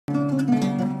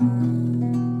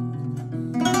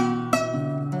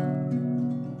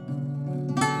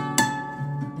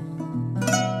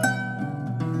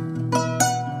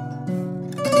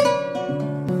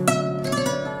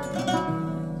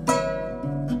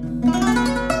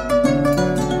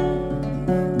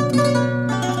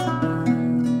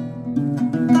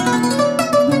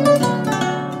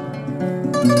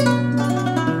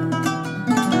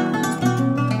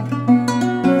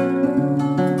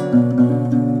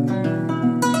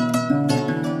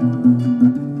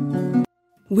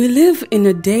We live in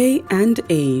a day and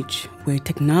age where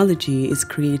technology is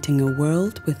creating a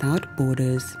world without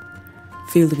borders,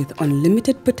 filled with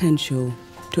unlimited potential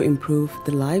to improve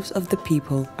the lives of the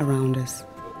people around us.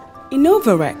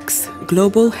 Innovarex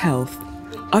Global Health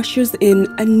ushers in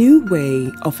a new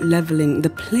way of leveling the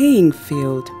playing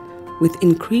field with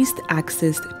increased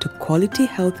access to quality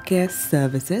healthcare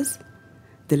services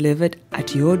delivered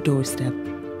at your doorstep.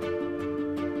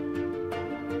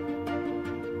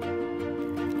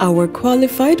 Our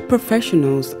qualified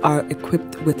professionals are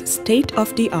equipped with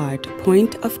state-of-the-art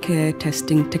point-of-care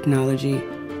testing technology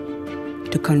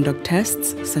to conduct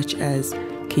tests such as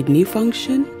kidney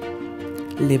function,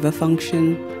 liver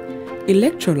function,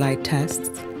 electrolyte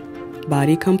tests,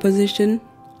 body composition,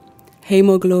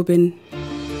 hemoglobin,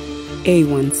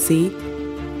 A1C,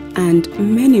 and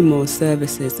many more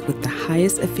services with the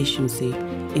highest efficiency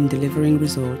in delivering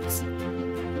results.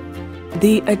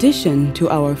 The addition to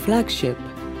our flagship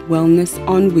Wellness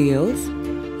on Wheels,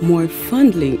 more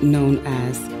fondly known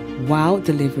as WOW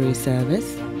Delivery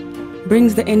Service,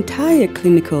 brings the entire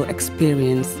clinical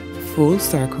experience full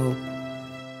circle.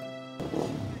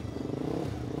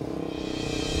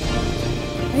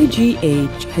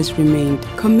 IGH has remained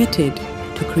committed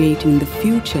to creating the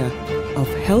future of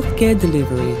healthcare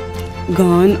delivery.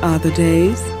 Gone are the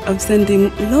days of sending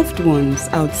loved ones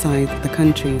outside the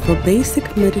country for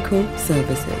basic medical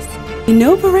services.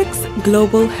 Innovarex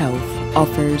Global Health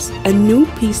offers a new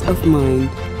peace of mind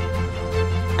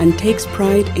and takes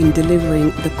pride in delivering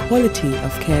the quality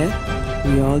of care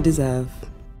we all deserve.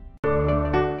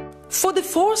 For the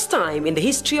first time in the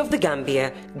history of the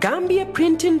Gambia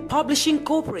Printing Publishing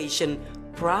Corporation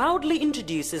proudly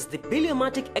introduces the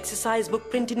Biliomatic exercise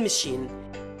book printing machine.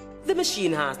 The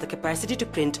machine has the capacity to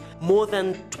print more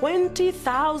than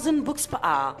 20,000 books per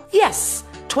hour. Yes,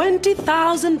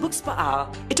 20,000 books per hour.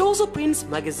 It also prints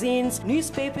magazines,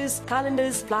 newspapers,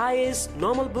 calendars, flyers,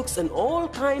 normal books and all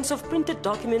kinds of printed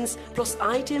documents plus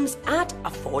items at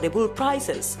affordable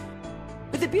prices.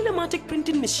 With the Biliomatic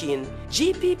printing machine,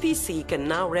 GPPC can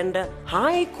now render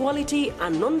high quality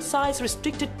and non-size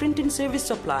restricted printing service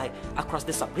supply across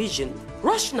the sub-region.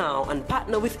 Rush now and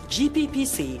partner with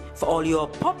GPPC for all your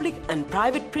public and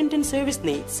private printing service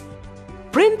needs.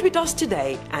 Print with us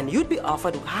today and you'd be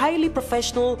offered highly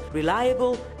professional,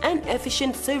 reliable and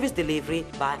efficient service delivery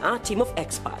by our team of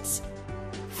experts.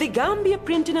 The Gambia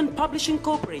Printing and Publishing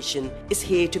Corporation is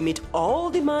here to meet all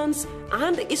demands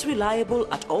and is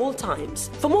reliable at all times.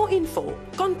 For more info,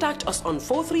 contact us on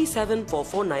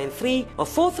 437-4493 or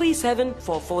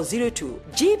 437-4402.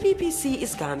 GPPC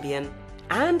is Gambian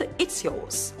and it's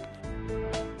yours.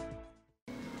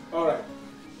 All right.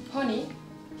 Honey,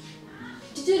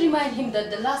 did you remind him that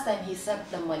the last time he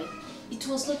sent the money, it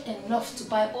was not enough to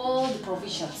buy all the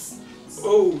provisions?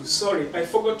 Oh, sorry, I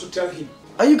forgot to tell him.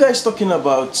 Are you guys talking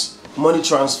about money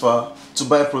transfer to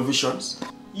buy provisions?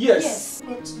 Yes.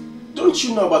 But Don't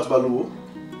you know about Baluwo?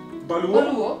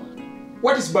 Baluwo?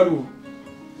 What is Baluwo?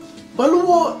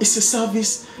 Baluwo is a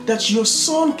service that your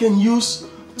son can use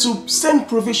to send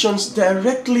provisions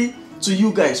directly to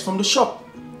you guys from the shop.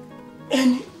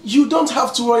 And you don't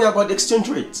have to worry about the exchange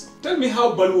rate. Tell me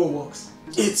how Baluwo works.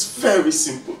 It's very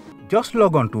simple. Just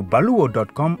log on to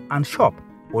baluwo.com and shop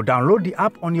or download the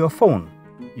app on your phone.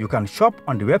 You can shop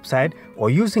on the website or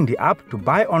using the app to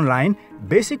buy online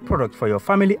basic products for your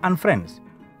family and friends.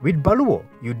 With Baluwo,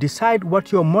 you decide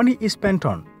what your money is spent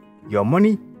on. Your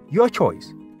money, your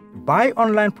choice. Buy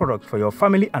online products for your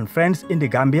family and friends in the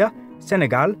Gambia,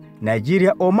 Senegal,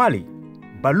 Nigeria or Mali.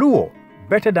 Baluwo,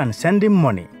 better than sending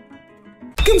money.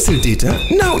 Gamcell data,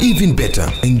 now even better.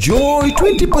 Enjoy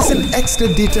 20% extra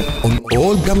data on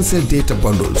all Gamcell data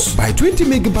bundles. Buy 20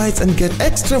 megabytes and get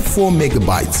extra 4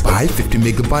 megabytes. Buy 50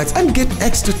 megabytes and get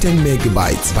extra 10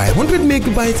 megabytes. Buy 100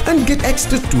 megabytes and get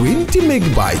extra 20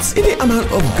 megabytes. Any amount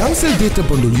of Gamcell data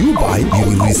bundle you buy, you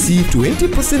will receive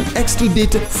 20% extra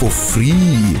data for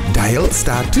free. Dial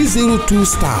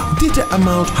 *302 data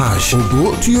amount hash or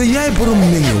go to your Yaiborom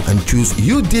menu and choose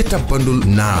your data bundle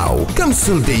now.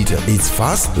 Gamcell data, it's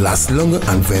fast, lasts longer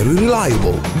and very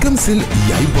reliable. Gamcell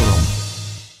Yaiborom.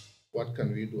 What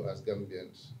can we do as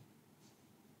Gambians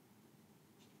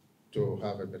to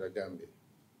have a better Gambia?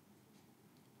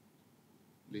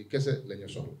 Li kese lañu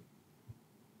soxla.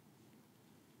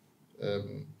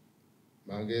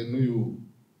 Maa ngi nuyu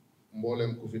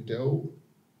mboolem ku fi teew,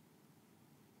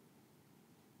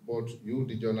 both you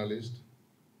the journalist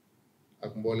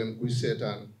ak mboolem kuy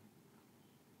seetaan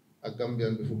ak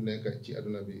Gambian bi fu mu nekk ci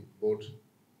aduna bi, both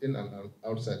in and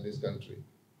outside this country.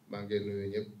 Maa ngi nuyu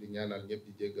ñëpp di ñaanal ñëpp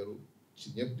di jéggalu ci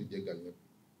ñëpp di jéggal ñëpp.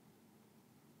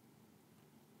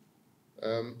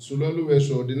 su loolu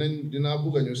weesoo dinaa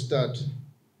bëgg ñu start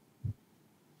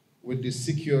with the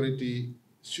security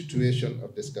situation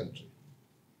of this country.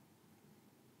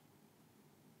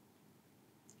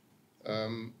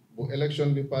 Bu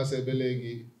election bi passé ba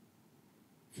léegi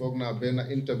foog naa benn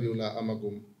interview la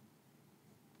amagum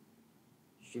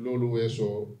su loolu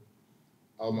weesoo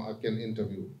awma ak kenn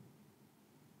interview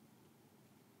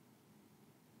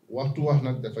waxtu wax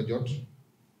nag dafa jot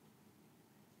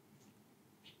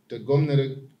te gom ne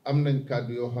rek am nañ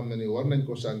kàddu yoo xam ne ni war nañ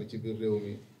ko sànni ci biir réew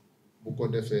mi bu ko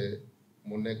defee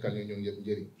mu nekkal ñu ñun yëpp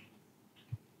njëriñ.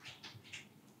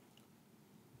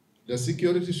 The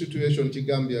security situation ci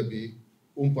Gambia bi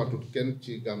umpatut kenn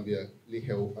ci Gambia li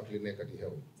xew ak li nekk di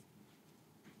xew.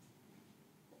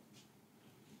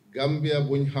 Gambia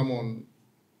buñ xamoon,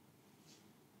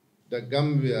 the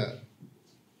Gambia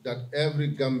that every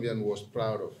Gambian was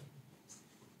proud of.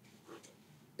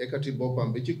 Ekati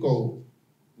boppam bi ci kaw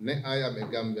ne I am a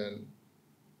Gambian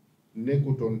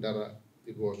nekkutoon dara.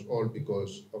 It was all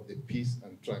because of the peace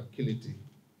and tranquility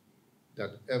that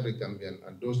every Gambian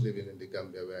and those living in the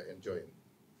Gambia were enjoying.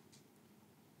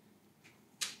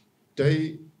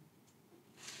 Tey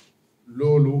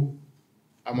loolu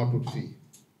amatut fii.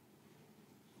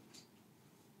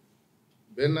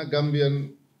 Benn Gambian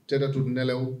tëddatut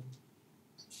nelaw,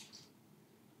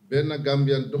 benn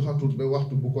Gambian doxatut ba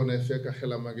waxtu bu ko ne fekk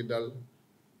xelam a ngi dal,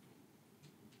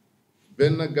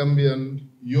 benn Gambian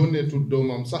yónneetut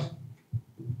doomam sax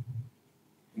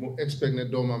mu expect ne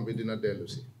doomam bi dina dellu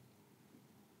si.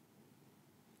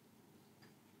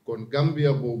 Kon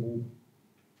Gambia boobu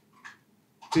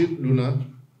tiitlu na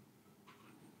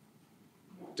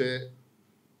te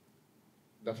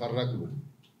dafa raglu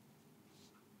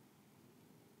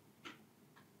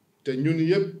te ñun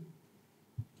yëpp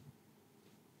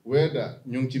whether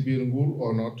ñu ngi ci biir nguur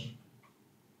or not,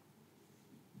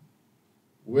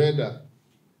 whether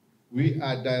we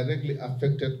are directly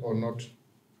affected or not,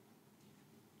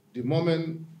 the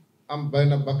moment am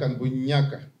bayna bakkan bu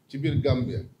ñàkk ci biir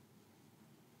Gambia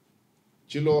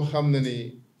ci loo xam ne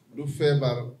ni du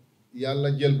feebar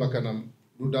yàlla jël bakkanam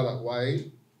du dara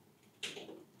waaye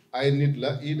ay nit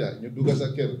la ida ñu dugga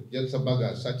sa kër jël sa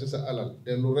bagage sàcc sa alal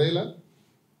dellu rey la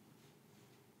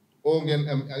oo ngeen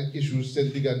am ay issues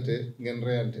seen diggante ngeen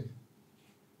reyante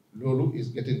loolu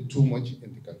is getting too much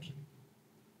in the country.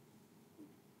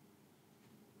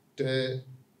 Te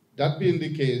that being the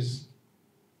case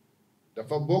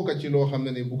dafa bokk ci loo xam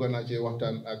ne ni bugga naa cee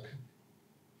waxtaan ak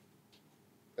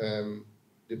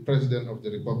the President of the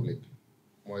Republic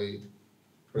mooy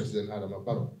President Adama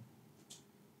Barrow.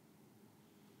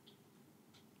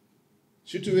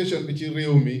 Situation bi ci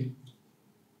réew mi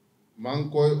maa ngi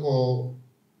koy oo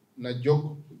na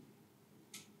jóg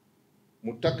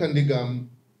mu takka ndigam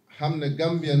xam ne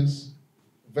Gambians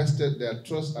vested their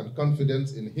trust and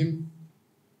confidence in him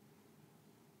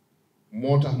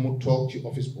moo tax mu toog ci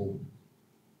office boobu.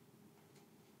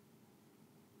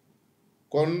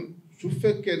 Kon su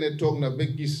fekkee ne toog na ba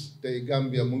gis tey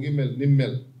Gambia mu ngi mel ni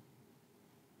mel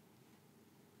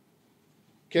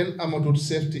kenn amatul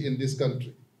safety in this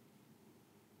country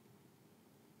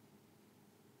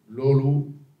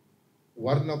loolu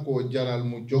war na koo jaral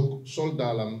mu jóg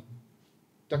soldaalam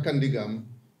takkandigam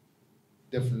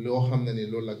def loo xam ne ni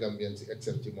loolu la Gambien si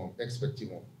expect ci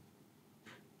moom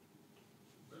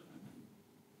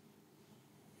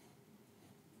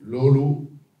loolu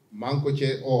maa ngi ko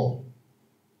cee oo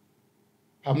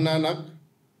xam naa nag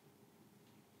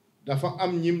dafa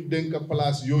am ñim dénk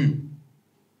place yooyu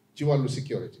ci wàllu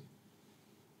security,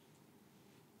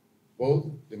 both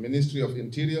the Ministry of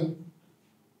Interior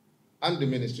and the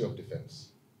Ministry of Defense.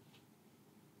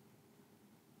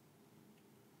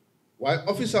 Waaye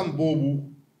office am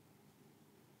boobu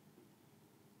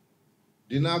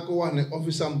dinaa ko wax ne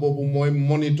office am boobu mooy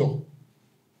monitor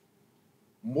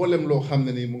mboolem loo xam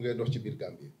ne ni mu ngay dox ci biir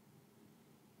Gambie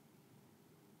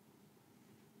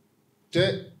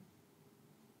te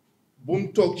bu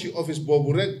mu toog ci office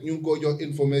boobu rek ñu ngi ko jox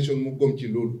information mu gom ci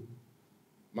loolu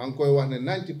maa ngi koy wax ne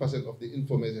 90% of the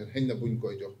information xëy na buñ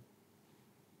koy jox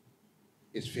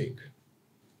is fake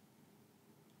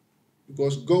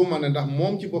because gaw ma ne ndax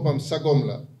moom ci boppam sagom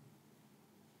la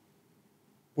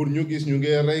pour ñu gis ñu ngi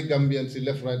rey Gambian si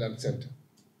left right and center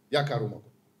yaakaaruma ko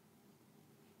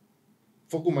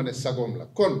fooguma ne sagom la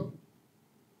kon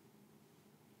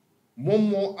moom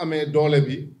moo amee doole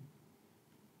bi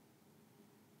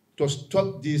to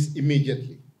stop this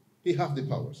immediately. He have the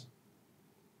powers.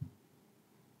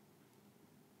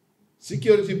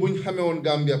 Security buñ xamee woon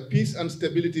Gambia, peace and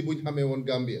stability buñ xamee woon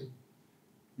Gambia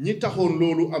ñi taxoon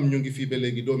loolu am ñu ngi fii ba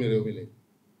léegi doomi réew mi léegi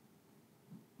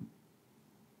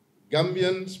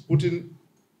Gambians putting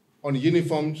on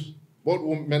uniforms, both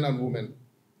men and women.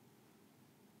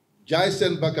 Jaay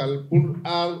seen bakal pour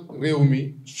aar réew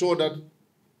mi so that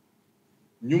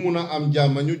ñu mun a am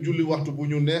jàmm ñu julli waxtu bu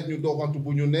ñu neex ñu dox waxtu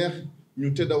bu ñu neex ñu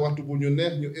tëdda waxtu bu ñu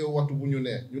neex ñu eew waxtu bu ñu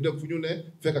neex ñu dem fu ñu ne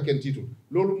fekk kenn tiitul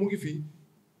loolu mu ngi fi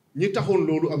ñi taxoon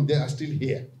loolu am they are still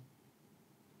here.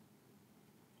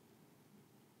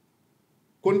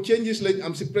 kon changes lañ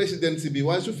am si presidency bi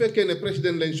waaye su fekkee ne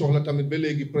président lañ soxla tamit ba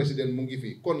léegi président mu ngi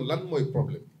fi kon lan mooy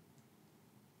problème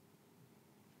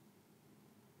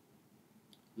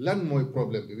lan mooy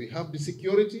problème bi we have the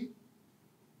security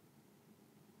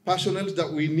personnel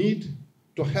that we need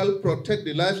to help protect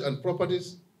the lives and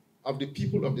properties of the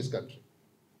people of this country.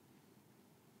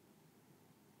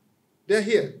 They're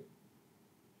here.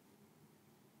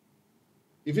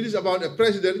 If it is about a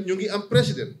president, ñu ngi am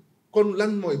president kon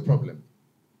lan mooy problème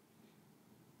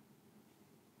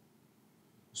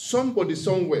somebody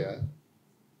somewhere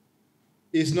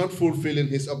is not fulfilling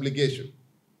his obligation.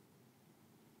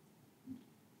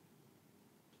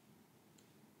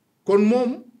 Kon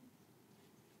moom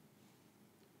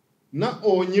na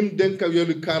o ñim denka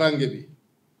yolu karange bi.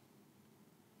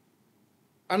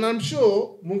 And I'm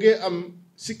sure mu ngi am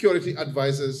security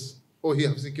advisors or he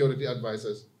have security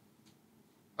advisors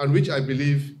and which I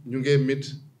believe ñu ngi meet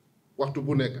waxtu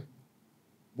bu nekk.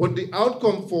 But the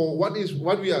outcome for what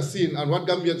we are seeing and what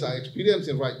Gambians are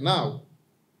experiencing right now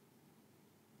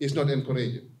is not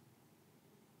encouraging.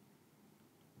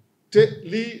 Te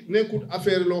li nekkut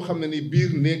affaire loo xam ne ni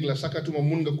biir néeg la sakatuma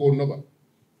mun nga koo noba.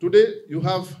 Today you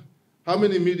have how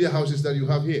many media houses that you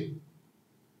have here?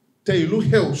 Tey lu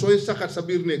xew sooy sakat sa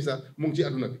biir néeg sax mu ngi ci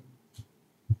aduna bi.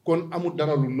 Kon amul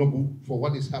dara lu nobu for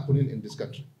what is happening in this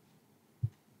country.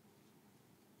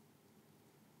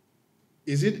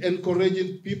 Is it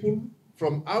encouraging people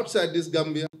from outside this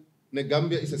Gambia? Ne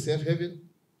Gambia is a safe haven?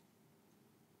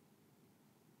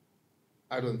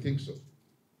 I don't think so.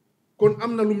 Kon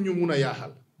amna lum ñu mëna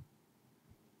yaaxal.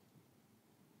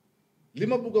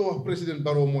 Lima bëgg wax président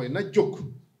Barrow mooy na jóg.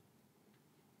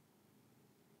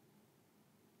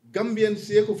 Gambien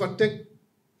see ko fa teg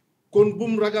kon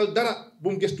bum ragal dara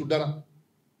bum gestu dara.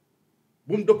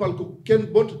 Bum doppal ko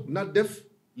kenn bot na def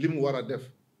lim wara def.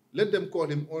 Let them call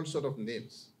him all sort of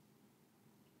names.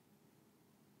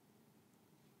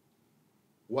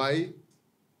 Why?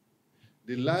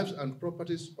 The lives and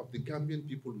properties of the Gambian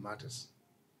people matters.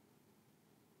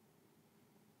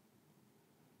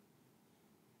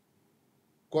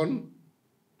 Kon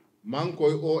mang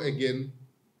koy o again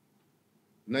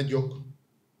na jok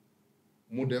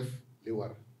mu def li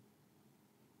war.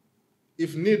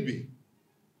 If need be,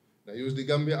 na use the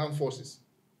Gambia Armed Forces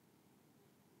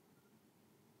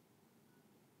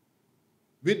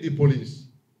with the police.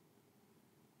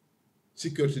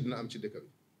 Security dina am ci dëkk bi.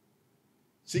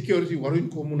 Security waruñ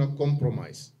ko mun a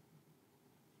compromise.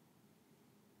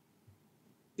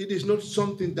 It is not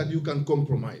something that you can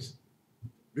compromise.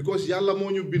 Because yàlla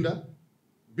moo ñu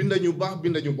binda ñu baax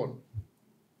binda ñu bon.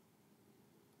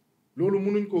 Loolu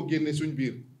mënuñ koo génne suñ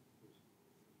biir.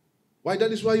 Why?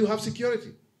 That is why you have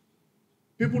security.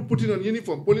 People putting on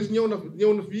uniform. Police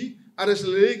ñëw na fii arrest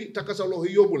la léegi takka sa loxo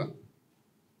yóbbu la.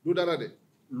 Du dara de.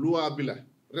 Loi bi la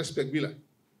respect bi la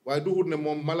waaye duhut ne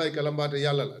moom malayka la mbaate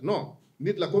yàlla la non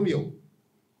nit la comme yow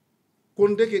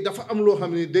kon dëkk dafa am loo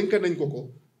xam ne dénk nañ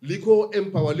ko li ko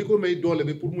empower li ko may doole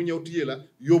bi pour mu ñëw téye la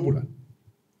yóbbu la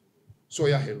soo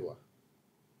yaaxee loi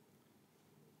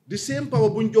the same power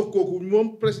buñ jox kooku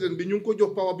moom président bi ñu ngi ko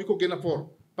jox power bi ko gën a fort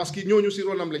parce que ñooñu si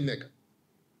ronam lañ nekk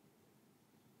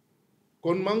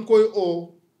kon maa ngi koy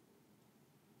oo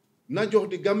na jox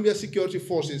di Gambia Security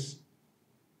Forces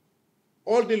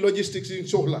all the logistics in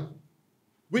soxla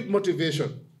with motivation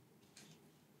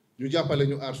ñu jàppale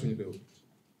ñu aar suñu réew.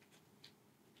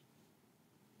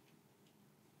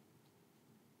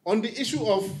 On the issue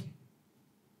of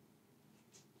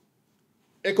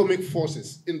economic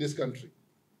forces in this country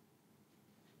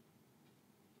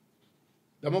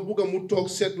dama bëgg mu toog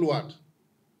seetluwaat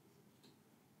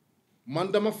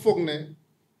man dama foog ne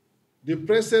the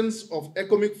presence of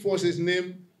economic forces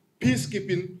named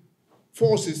peacekeeping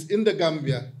forces in the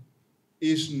Gambia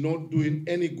is not doing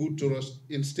any good to us.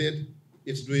 Instead,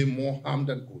 it's doing more harm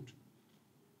than good.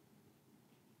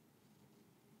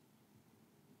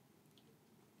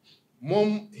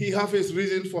 Mom, he has his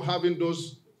reason for having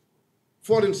those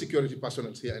foreign security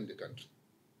personnel here in the country.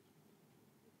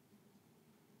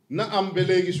 Na am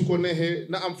belegi sukonehe,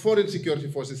 na am foreign security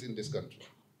forces in this country.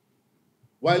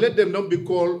 Why let them not be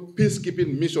called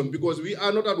peacekeeping mission? Because we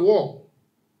are not at war.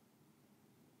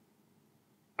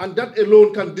 And that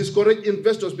alone can discourage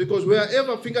investors because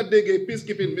wherever finger they get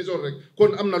peacekeeping mission,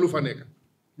 kon amna lu fa nek.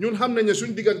 ñun xam nañ ne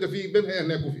suñ diggante fii benn xeex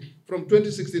nekku fi from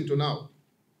 2016 to now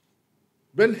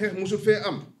benn xeex musul fee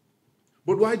am.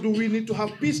 But why do we need to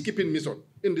have peacekeeping mission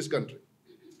in this country?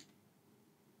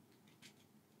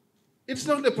 It's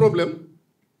not a problem.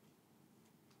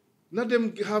 Let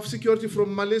them have security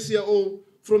from Malaysia or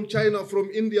from China, from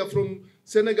India, from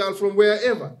Senegal, from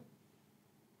wherever.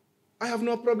 I have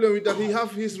no problem with that. He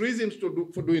has his reasons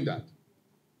for doing that.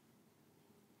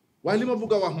 While lima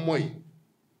buga wax moy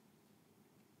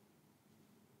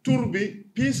tour bi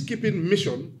peacekeeping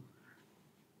mission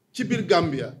ci bir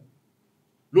Gambia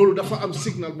lolu dafa am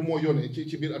signal bu mo yone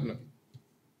ci bir aduna.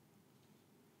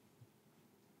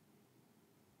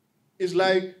 It's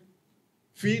like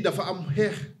fii dafa am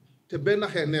xeex te benn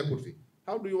xeex nekkul fi.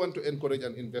 How do you want to encourage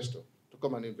an investor to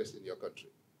come and invest in your country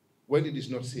when it is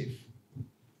not safe?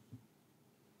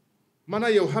 Mana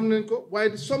yow xam nañ ko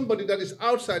waaye somebody that is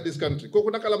outside this country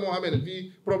kooku naka la moo xamee ne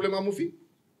fii problème amu fi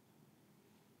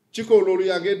ci kaw loolu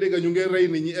yaa ngi dégg ñu ngi rey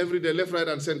nit ñi every day left right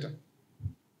and center.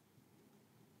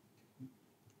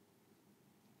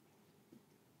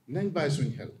 nañ bàyyi suñ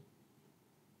xel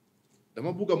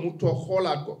dama bugg a mu toog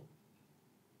xoolaat ko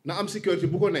na am sécurité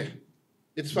bu ko neex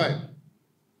it's fine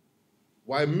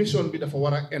waaye mission bi dafa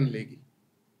war a end léegi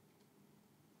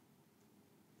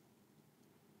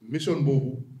mission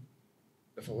boobu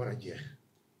dafa war a jeex.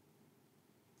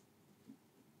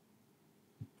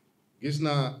 Gis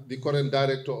naa the current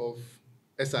director of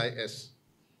SIS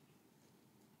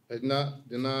xëy na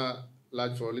dina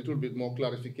laaj for a little bit more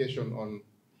clarification on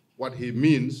what he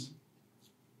means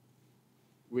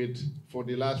with for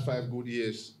the last 5 good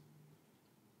years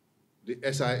the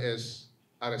SIS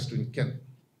arresting Kerr.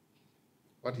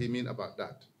 What he mean about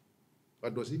that?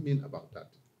 What does he mean about that?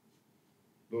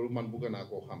 Loolu man bugg naa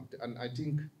koo xam te and I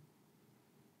think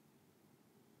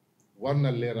war na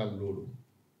leeral loolu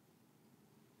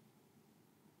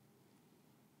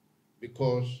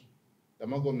because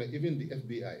dama gëm ne even the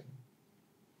FBI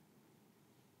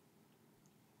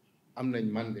am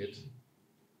nañ mandate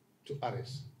to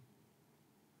arrest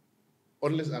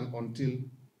unless and until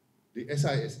the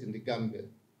SIS in the Gambia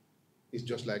is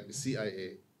just like the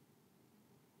CIA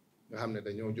nga xam ne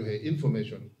dañoo joxe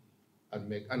information and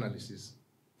make analysis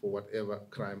for whatever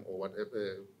crime or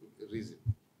whatever reason.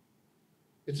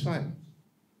 It's fine.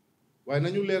 Why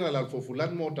nañu leeralal foofu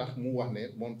lan moo tax mu wax ne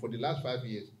moom for the last 5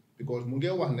 years because mu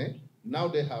ngi wax ne now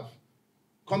they have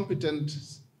competent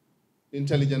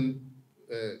intelligent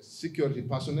security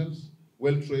personnel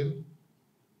well trained.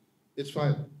 It's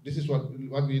fine. This is what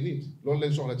we need. Loolu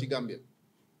lañ soxla ci Gambia.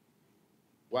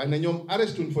 Waaye na ñoom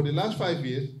arrestuñ for the last 5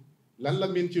 years lan la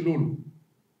miin ci loolu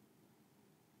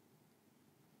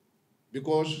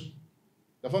because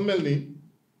dafa mel ni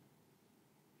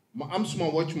ma am suma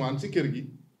watchman ci kër gi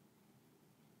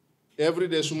every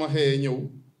day suma xëyee ñëw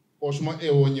o suma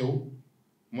eewoo ñëw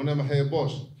mu ne ma xëyee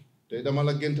boss te dama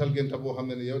la géntal boo xam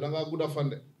ne yow da ngaa gudda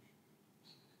fande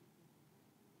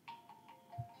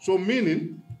so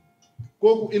meaning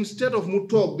kooku instead of mu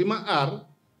toog di ma aar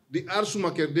di aar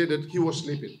suma kër déedéet he was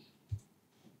sleeping.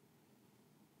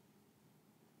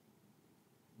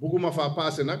 Buguma fa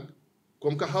passé nag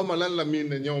comme que xawma lan la miin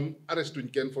ne ñoom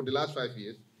arrestuñ kenn for the last 5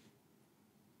 years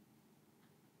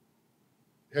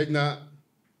xëy na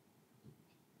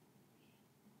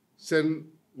seen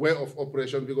way of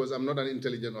operation because I'm not an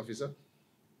intelligent officer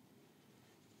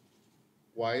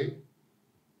waaye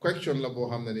question la boo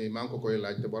xam ne nii maa ngi ko koy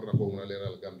laaj te war na ko mun a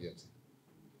leeral Gambians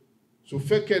su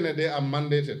fekkee ne they are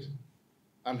mandated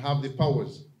and have the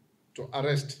powers to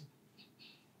arrest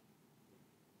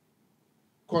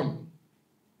kon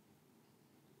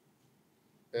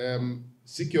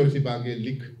security baa ngee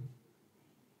leak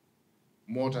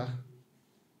moo tax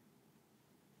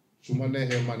su ma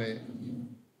neexee ma ne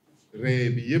reye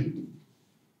bi yëpp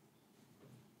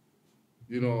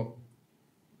you know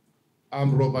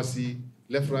armed robbers yi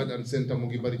left right and center mu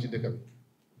ngi bari ci dëkk bi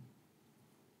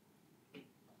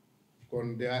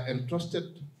kon they are entrusted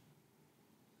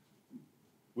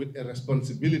with a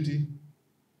responsibility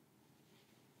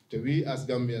so we as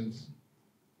Gambians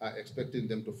are expecting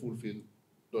them to fulfill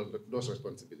those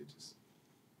responsibilities.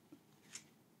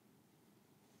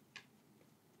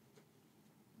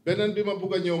 Beneen bi ma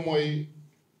bugg a ñëw mooy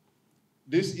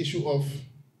this issue of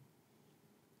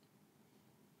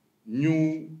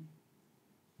new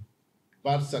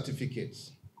birth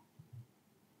certificates.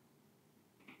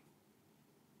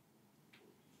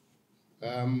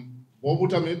 Boobu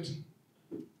tamit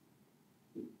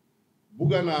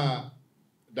bugg naa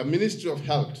the Ministry of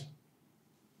Health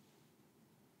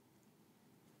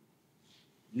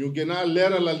ñu gën a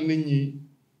leeralal nit ñi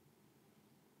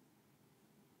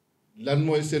lan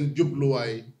mooy seen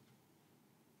jubluwaay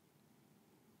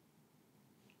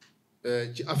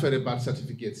ci affaire birth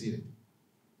certificate si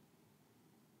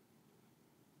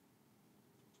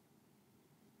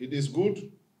it is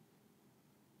good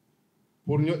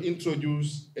for ñu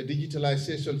introduce a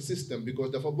digitalization system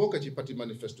because dafa bokk ci parti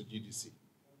manifesto GDC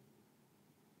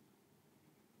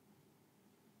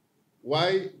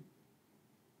waaye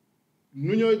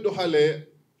nu ñooy doxalee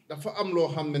dafa am loo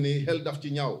xam ne ni xel daf ci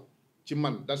ñaaw ci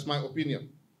man that's my opinion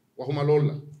waxuma loolu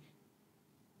la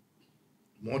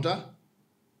moo tax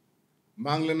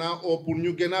maa ngi leen a oo pour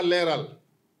ñu gën a leeral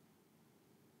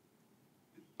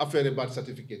affaire birth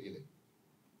certificate yi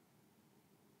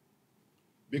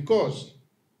because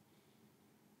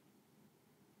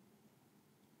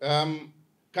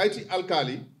kayti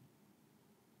alkali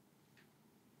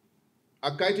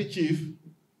ak kayti chief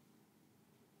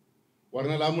war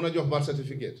na laa mun a jox birth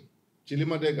certificate ci li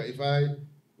ma dégg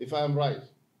if I am right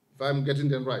if I am getting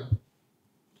them right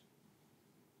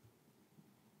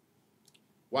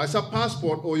waaye sa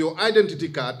passport or your identity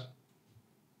card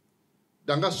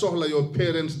danga soxla your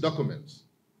parents' documents.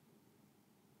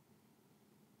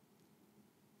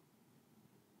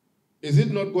 Is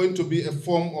it not going to be a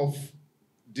form of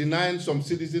denying some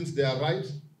citizens their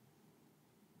rights?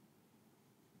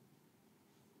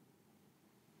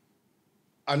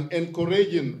 And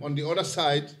encouraging, on the other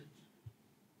side,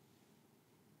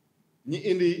 ñi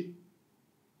indi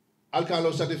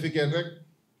alkalo certificate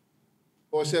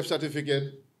or self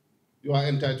certificate, you are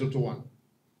entitled to one.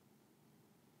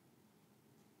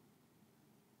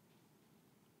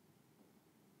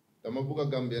 Dama buga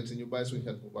Gambia ci ñu bàyyi suñu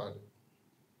xel bu baax.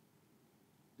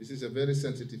 This is a very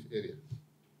sensitive area.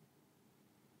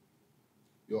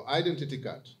 Your identity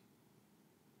card,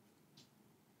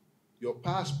 your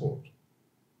passport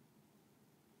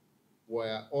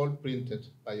were all printed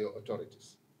by your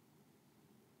authorities.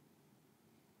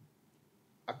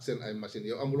 Accent ay machine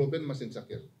yow amuloo benn machine sa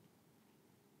kër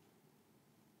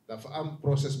dafa am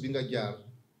process bi nga jaar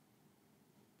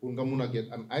pour nga mun a get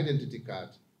an identity card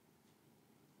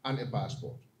and a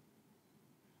passport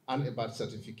and a birth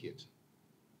certificate.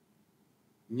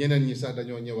 Ñeneen ñi sax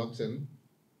dañoo ñëw ak seen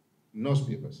nose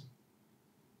papers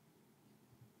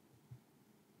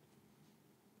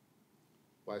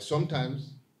waaye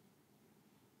sometimes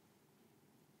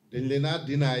dañ leen a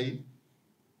deny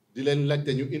di leen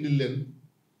laajte ñu indil leen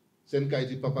seen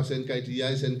kayiti papa seen kayiti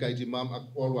yaay seen kayiti maam ak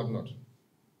all what not.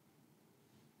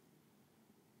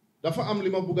 Dafa am li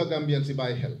ma bugg a Gambien si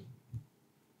bàyyi xel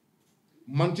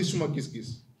man ci suma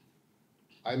gis-gis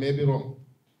I may be wrong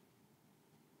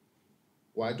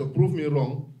waaye to prove me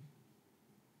wrong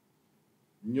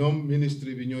ñoom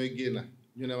ministry bi ñooy génna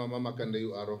ñu ne ma Mama Kandeh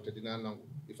you are wrong te dinaa nangu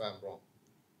if I am wrong.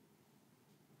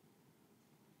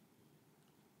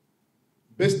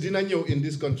 Bés dina ñëw in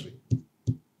this country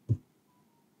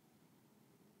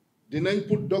dinañ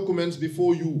put documents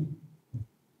before you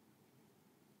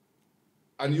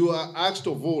and you are asked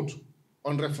to vote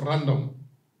on referendum.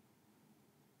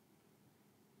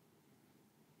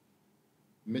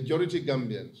 Majority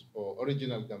Gambians or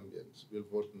original Gambians will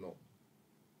vote no.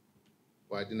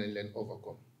 Why didn't they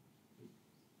overcome?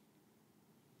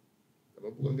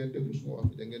 Dama bëgg ngeen déglu suma wax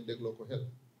bi da ngeen dégloo ko xel.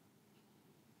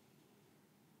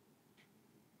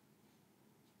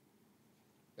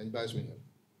 Dañ bàyyi suñu xel.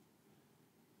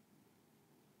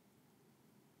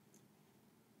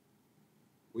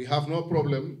 We have no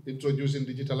problem introducing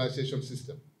digitalization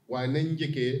system. Why nañ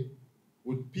njëkkee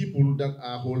with people that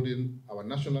are holding our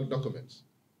national documents,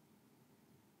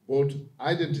 both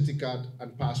identity card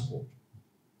and passport.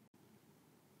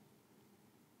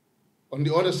 On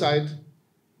the other side,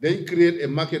 they create a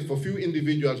market for few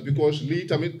individuals because lii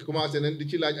tamit commencé nañ di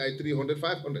ci laaj ay 300,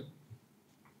 500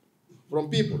 from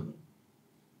people.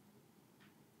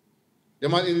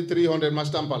 Demal indi 300 ma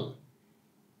stampal.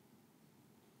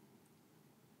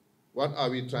 What are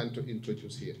we trying to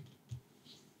introduce here?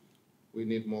 We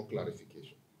need more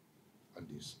clarification on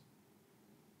this.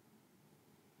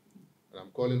 And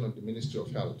I'm calling on the Ministry of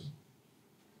Health.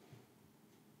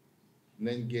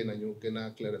 Nañ génn ñu gën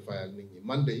a clarify nit ñi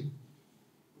Monday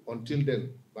until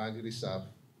then baa ngi reserve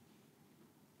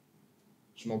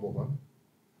suma boppa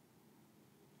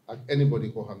ak anybody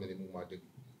koo xam ne ni mu maa dégg.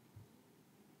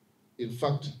 In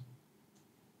fact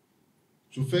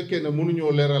su fekkee ne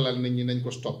mënuñoo leeralal nit ñi nañ ko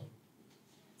stop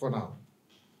for now.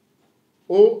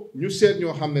 O ñu seet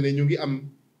ñoo xam ne ñu ngi am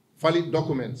valid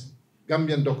documents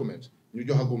Gambian documents ñu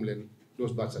joxagum leen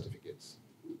those birth certificates.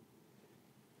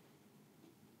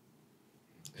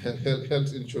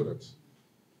 Health insurance.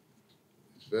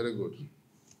 It's very good.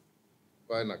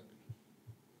 Why not?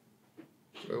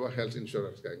 What health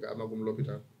insurance guy? Amagum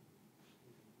lopitaan.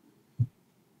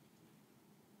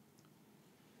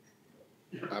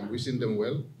 I'm wishing them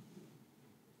well.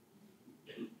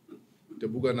 te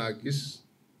bugga naa gis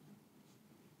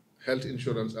health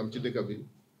insurance am ci dëkk bi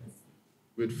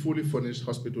with fully furnished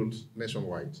hospitals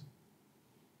nationwide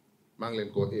maa ngi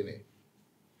leen koo éenee.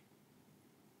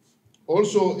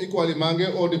 Also equally maa ngi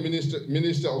oo the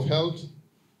minister of health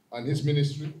and his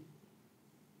ministry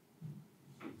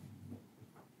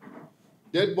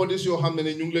dead bodies yoo xam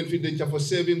ne ñu ngi leen fi denc for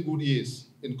 7 good years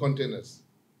in containers.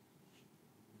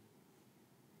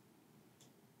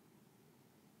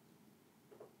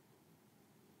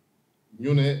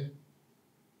 ñu ne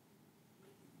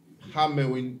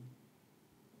xàmmewuñ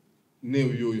néew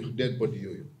yooyu dead body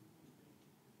yooyu.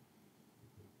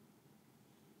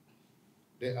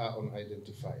 They are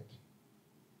unidentified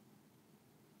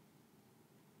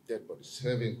dead bodies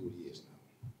 7 good years now.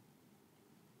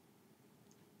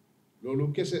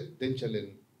 loolu kese denc leen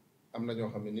am na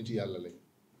ñoo xam ne nit yàlla lañ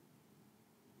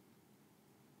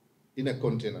in a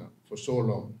container for so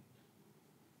long.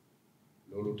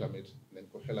 loolu tamit nañ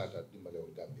ko xelaataat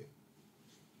dimbalewoon Gambia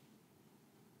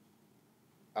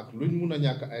ak luñ mun a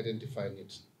ñàkk identify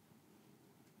nit.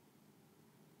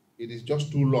 It is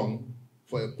just too long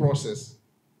for a process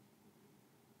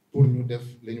pour ñu def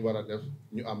li ñu war a def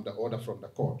ñu am the order from the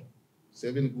court.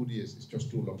 7 good years is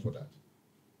just too long for that.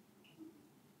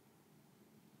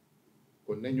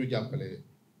 kon nañ ñu jàppale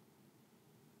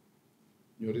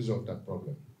ñu resolve that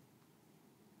problem.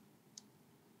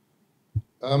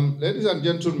 Ladies and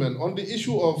gentlemen, on the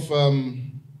issue of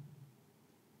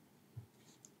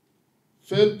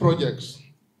failed projects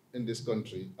in this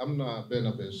country, Amna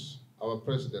Benabes, our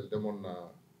president, demoon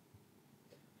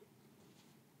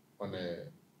on a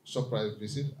surprise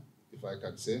visit, if I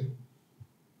can say.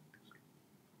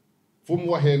 Fum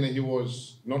Wahene, he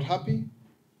was not happy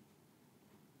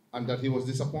and that he was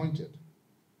disappointed.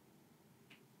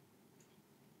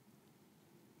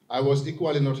 I was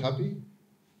equally not happy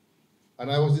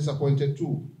and I was disappointed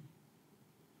too.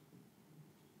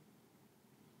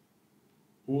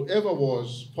 Whoever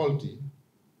was faulty,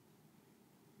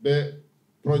 the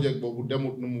project bobu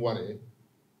demut num waré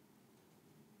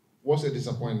was a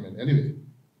disappointment. Anyway,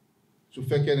 su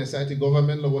fekkee ne society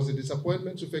government la was a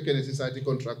disappointment, su fekkee ne society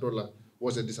contractor la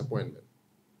was a disappointment.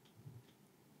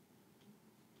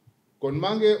 Kon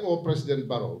mangé o President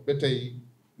Barrow ba tey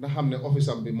na xam ne office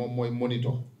am bi moom mooy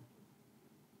monitor.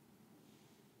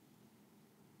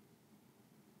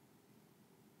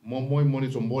 moom mooy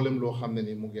monitor mboolem loo xam ne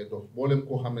ni mu ngi dox mboolem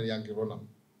koo xam ne yaa ngi ronam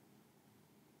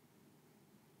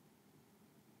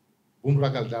bu mu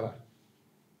ragal dara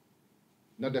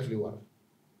na def li war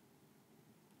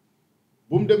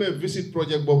bu mu demee visit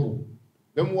project boobu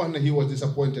ba mu wax ne he was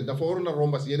disappointed dafa waroon a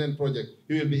romba si yeneen project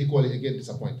he will be equally again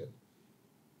disappointed.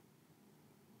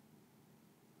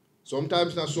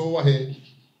 Sometimes na soo waxee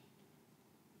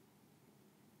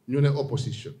ñu ne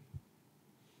opposition.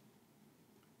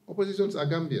 Oppositions are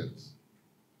Gambians.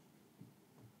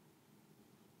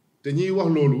 Te ñiy wax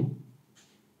loolu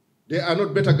they are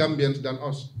not better Gambians than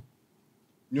us.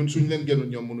 ñun suñ leen gënul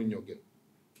ñoom mënuñ ñoo gën.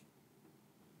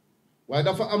 waaye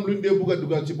dafa am luñ dee bugg a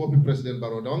dugal ci boppi président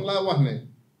Barrow dama laa wax ne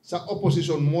sa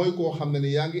opposition mooy koo xam ne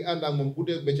ni yaa ngi ànd ak moom bu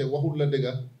dee bëccëg waxul la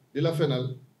dëgga di la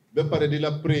fenal ba pare di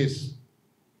la praise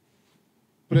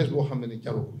boo xam ne ni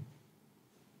caru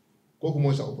kooku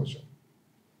mooy sa opposition.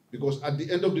 Because at the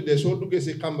end of the day soo duggee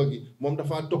si xamba gi moom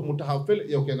dafa toog mu taxaw fële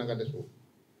yow kenn nga des foofu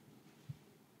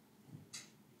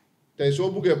tey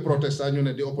soo buggee protest ñu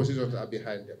ne the opposition are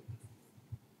behind them.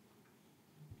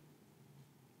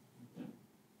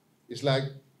 It's like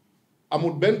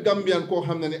amul benn Gambian koo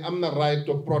xam ne ni am na right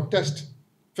to protest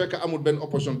fekk amul benn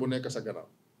opposition bu nekk sa gannaaw.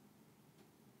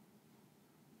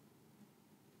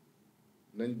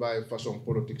 nañ bàyyi façon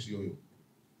politics yooyu.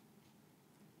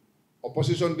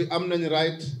 Opposition bi am nañ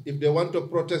right if they want to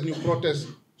protest ñu protest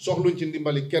soxluñ ci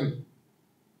ndimbali kenn.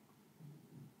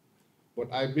 But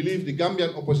I believe the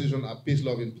Gambian opposition are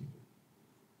peace-loving people.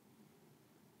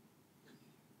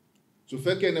 su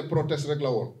fekkee ne protest rek la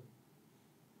woon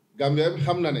Gambia bi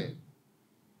xam na ne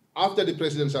after the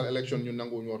presidential election ñu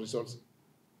nangu ñoo results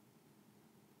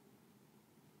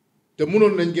te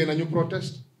mënoon nañ génn ñu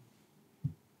protest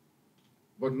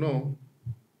but no,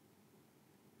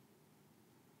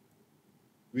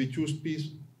 we choose peace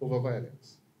over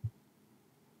violence.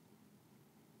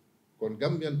 Because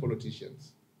Gambian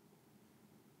politicians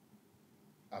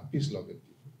are peace-loving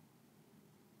people.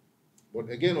 But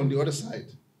again, on the other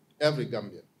side, every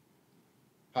Gambian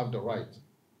have the right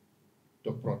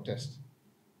to protest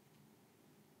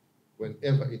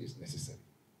whenever it is necessary.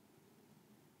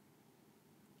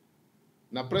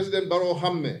 Now, President Barrow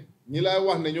Hamme, ñi lay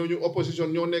wax ne ñooñu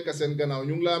opposition ñoo nekk seen gannaaw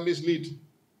ñu ngi laa mislead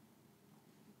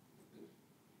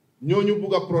ñooñu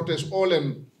bugg a protest oo leen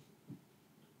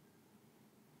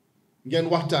ngeen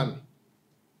waxtaan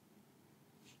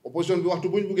opposition bi waxtu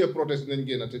buñ buggee protest nañ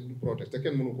génn te du protest te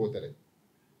kenn mënu koo tere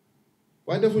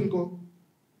waaye defuñ ko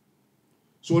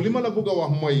so li ma la bëgg a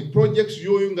wax mooy projects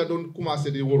yooyu nga doon commencé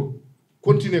di wër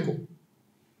continuer ko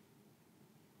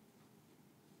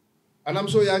anam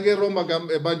soo yaa ngi romba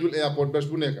Banjul airport bés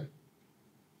bu nekk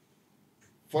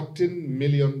 $14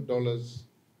 million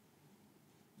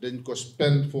dañ ko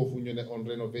spend foofu ñu ne on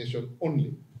renovation only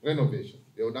renovation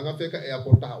yow da nga fekk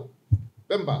airport taxaw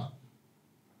ba mu baax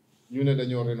ñu ne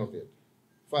dañoo rénover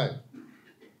fine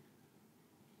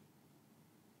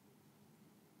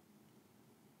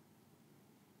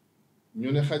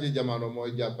ñu ne xaji jamono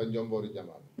mooy jàppa njomboori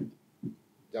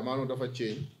jamono dafa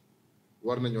change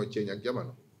war nañoo change ak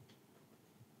jamono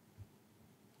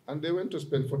and they went to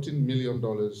spend $14 million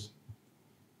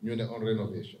ñu ne on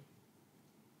renovation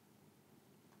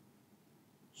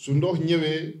su ndox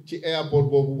ñëwee ci airport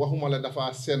boobu waxuma la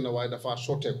dafa senn waaye dafa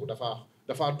sotteeku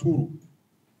dafa tuuru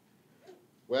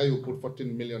where you put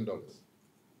 $14 million.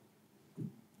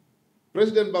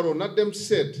 President Barrow not them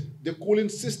said the cooling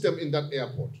system in that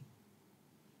airport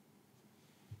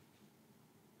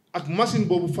ak machine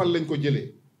boobu fan lañ ko jëlee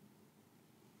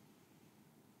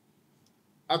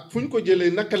ak fuñ ko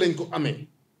jëlee naka lañ ko amee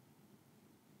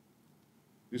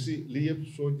you see lii yëpp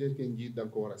soo jëkkee njiit da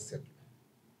nga ko war a seet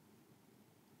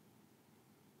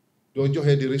doo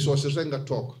joxe di resources rek nga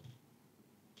toog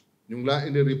ñu ngi laa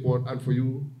indi report and for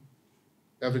you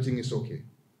everything is okay.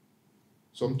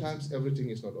 Sometimes everything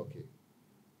is not okay.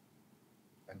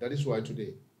 And that is why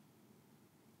today,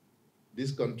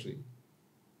 this country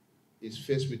is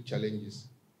faced with challenges.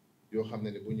 Yoo xam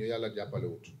ne bu ñu yàlla jàppale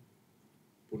wut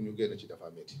pour ñu génn ci dafa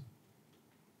metti.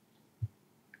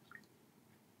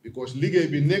 Because liggéey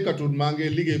bi nekkatul maa ngi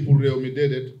liggéey pour réew mi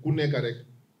déedéet ku nekk rek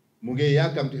mu ngi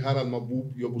yaakamti xaaral ma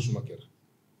buub yóbbu suma kër.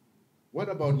 What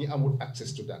about ñi amul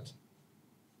access to that?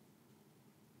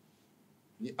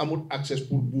 ñi amul access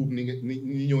pour buub ni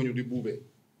ñooñu di buubee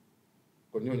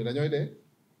kon ñooñu dañooy dee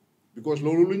because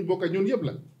loolu luñ bokk ñun yëpp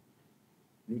la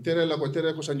ñu tere la ko tere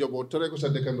ko sa njaboot tere ko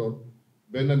sa dëkkandoor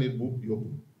benn nit buub yóbbu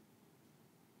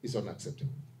is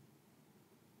unacceptable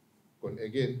kon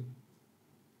again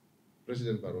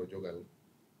président Barrow jogal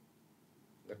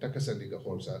nga takk sa ndigga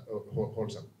xool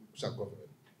sa government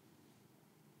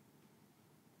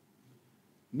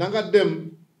na nga dem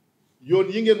yoon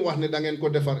yi ngeen wax ne da ngeen ko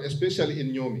defar especially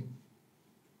in Ñoomi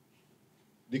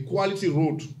the quality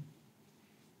road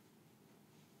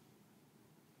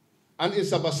and in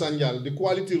Saba Sanjal the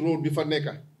quality road bi fa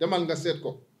nekka demal nga seet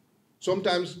ko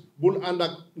sometimes bul ànd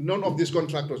ak none of these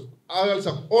contractors ayal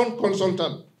sa own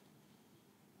consultant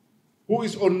who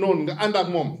is unknown nga ànd ak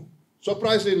moom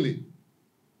surprisingly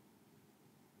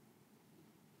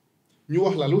ñu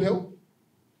wax la lu xew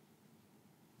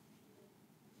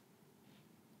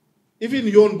even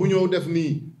yoon bu ñëw def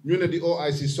nii ñu ne di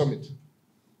OIC summit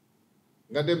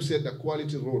nga dem seet the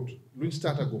quality road luñ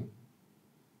startagum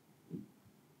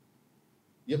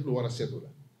yëpp lu war a seetlu la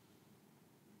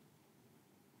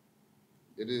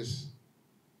it is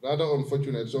rather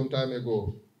unfortunate some time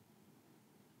ago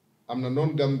am na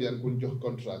non-Gambian kuñ jox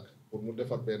contract pour mu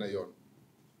defar benn yoon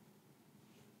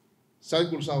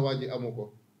cycle sax waa ji amu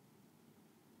ko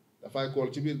dafay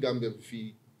kool ci biir Gambia bi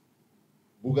fii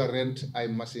bugg a rent ay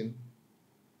machine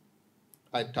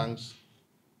ay tanks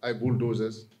ay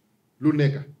bulldozers lu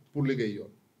nekk pour liggéey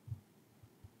yoon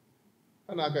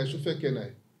xanaa kay su fekkee ne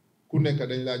ku nekk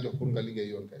dañ laa jox pour nga liggéey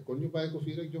yoon kay kon ñu bàyyi ko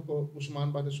fii rek jox ko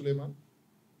Ousmane Bate Souleymane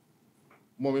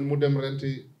moom it mu dem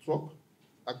renti truck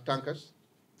ak tankers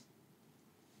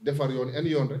defar yoon en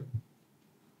yoon rek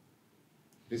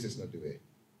this is not the way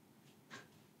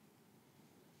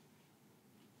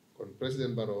kon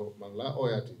président Barrow man laa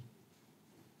ooyaati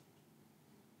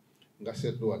nga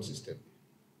seetluwaat système bi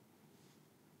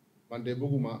man de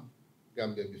bëgguma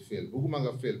Gambia bi fail bëgguma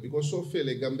nga fail because soo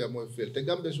failee Gambia mooy fail te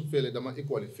Gambia su failee dama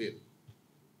equally fail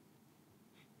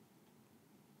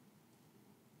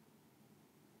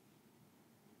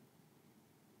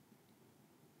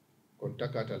kon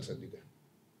takkaatal sa digga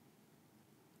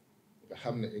nga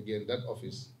xam ne again that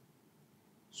office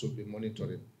should be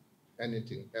monitoring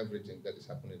anything everything that is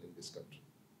happening in this country.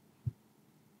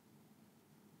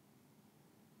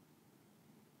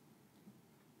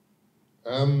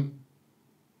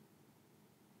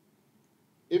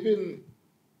 Even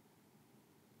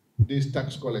this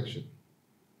tax collection,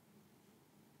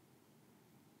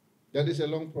 that is a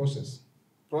long process.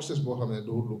 Process boo xam ne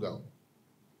du lu gaaw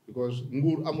because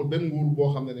nguur amul benn nguur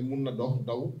boo xam ne mun na dox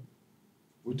daw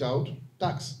without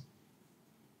tax.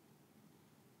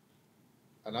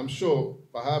 And I'm sure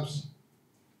perhaps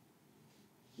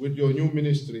with your new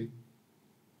ministry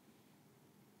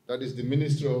that is the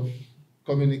Ministry of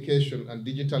Communication and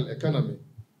Digital Economy,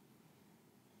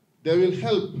 they will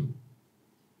help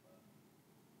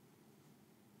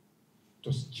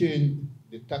to change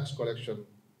the tax collection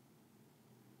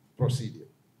procedure.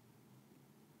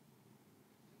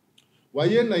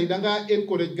 Waye na idanga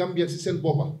encourage Gambia si sen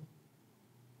bopa.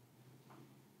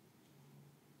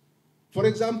 For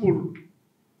example,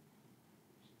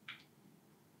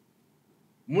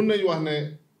 mun nañu wax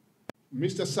ne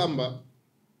Mr. Samba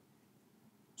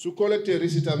su collecte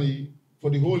receipt yi for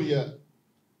the whole year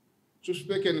su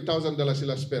fekkee ne $1,000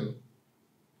 la spend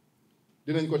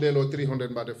dinañ ko delloo 300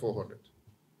 mbate 400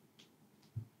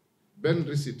 benn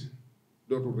receipt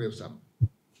dootul réer Samba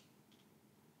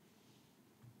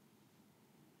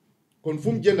kon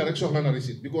fu mu jënd rek soxla na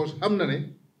receipt because xam na ne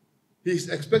he is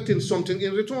expecting something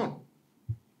in return.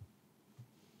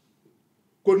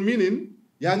 Kon meaning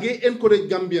yaa ngi encourage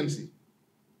Gambians si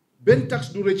benn tax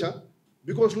du rëcca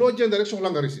because loo jënd rek soxla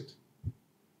nga receipt.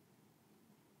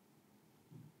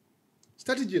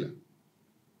 Strategy la.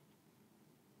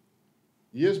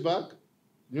 Years back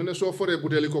ñu ne soo foree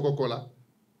butéeli Coca-Cola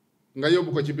nga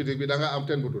yóbbu ko ci bitik bi da nga am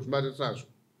 10 bottles mbaa tranche.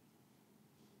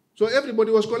 So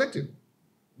everybody was collecting.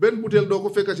 benn butéel doo ko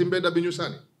fekk ci mbedda bi ñu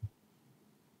sànni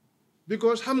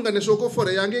because xam nga ne soo ko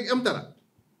foree yaa ngi am dara.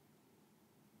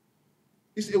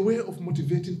 It's a way of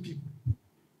motivating people.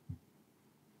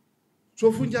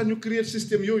 So fu ñu create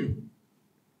system yooyu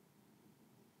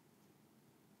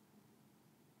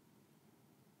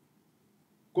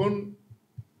kon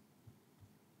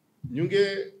ñu ngi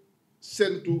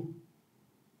sentu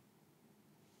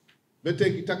ba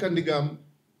tey takkandigaam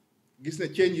gis ne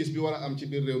changes bi war a am ci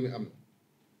biir réew mi am na.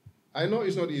 I know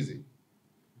it's not easy.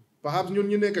 Perhaps ñun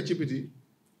ñu nekk ci biti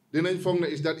dinañ foog ne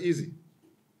it's that easy.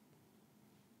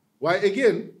 Why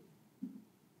again,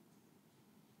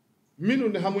 minu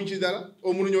ne xamuñ ci dara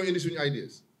o mënu ñoo indi suñu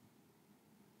ideas.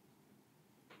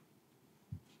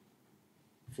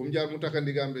 Fu mu jaar mu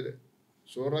takkandigaam bi de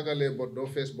soo ragalee bot doo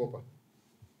fees boppa.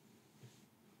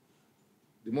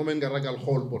 The moment nga ragal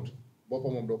xool boppa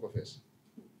moom doo ko fees.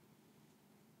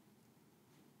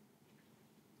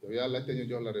 yow yàlla te ñu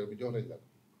jox la réew bi jox lañ la.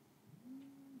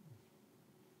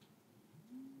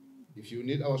 If you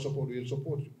need our support, we will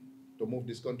support you to move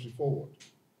this country forward.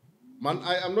 Man,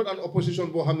 I am not an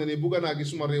opposition bo xamne ni buga na gis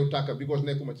suma rew taka because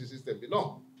nekuma ci system bi.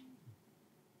 No.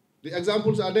 The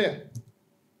examples are there.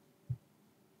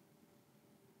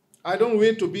 I don't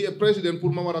wait to be a president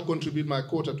pour ma wara contribute my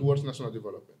quota towards national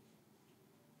development.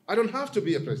 I don't have to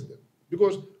be a president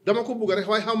because dama ko buga rek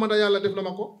way how manda yalla def na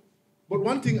mako. But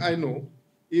one thing I know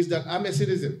is that I'm a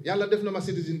citizen. Yalla def na ma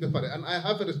citizen be pare and I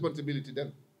have a responsibility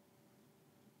then.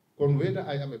 Whether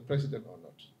I am a president or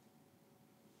not,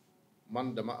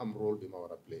 man dama am role bi ma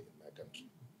wara play in my country.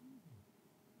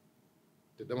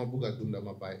 Te dama buga dunda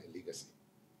ma bay a legacy.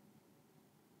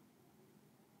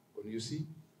 Kon you see,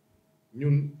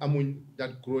 ñun amuñ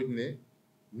that growth ne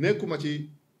nekuma ci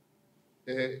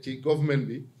government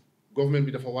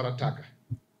bi dafa wara taka.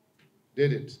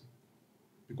 Dedet.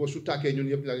 Because su také ñun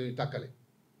yépp la ñuy takalé.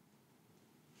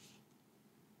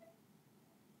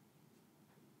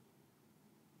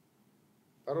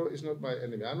 Faro is not my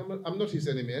enemy. I'm not his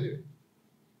enemy anyway.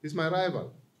 He's my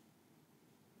rival.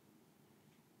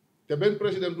 The Ben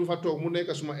president du fa tok mu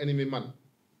nekk suma enemy man.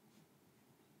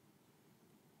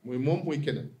 Muy mom muy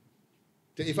kenen.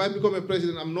 If I become a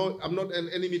president, I'm not an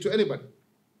enemy to anybody.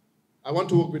 I want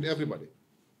to work with everybody.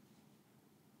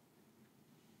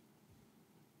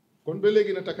 Kon be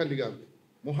legi na takandigam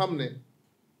mu xamne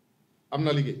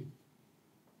amna liggéey.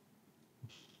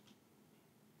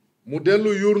 Mu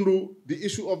delu yurndu the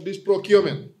issue of this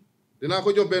procurement. Dina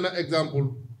ko jox ben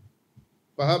example.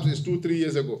 Perhaps it's 2-3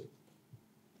 years ago.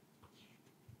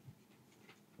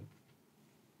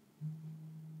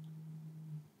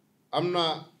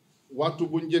 Amna watu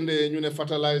buñ jëndé ñu né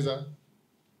fertilizer,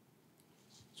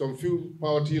 some few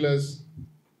power tillers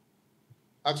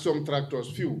ak some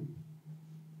tractors few.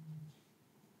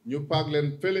 Ñu paak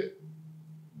leen fele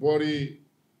boori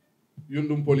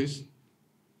Yundum police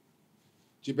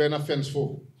ci benn fence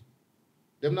foofu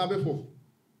dem naa ba foofu.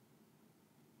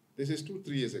 This is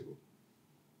 2-3 years ago.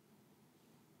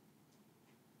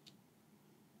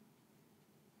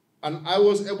 And I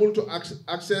was able to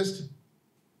access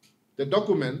the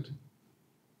document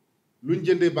luñ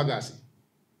jëndee bagage yi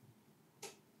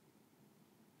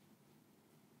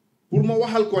pour ma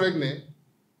waxal ko rek ne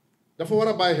dafa war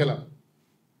a bàyyi xelam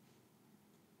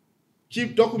ci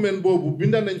document boobu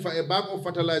binda nañ fa a bag of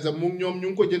fertilizer mu ñoom ñu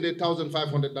ngi ko jëndee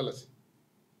 $1,500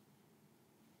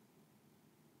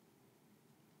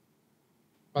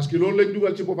 parce que loolu lañ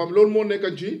dugal ci boppam loolu moo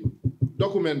nekkan ci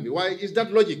document bi waaye is that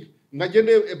logic nga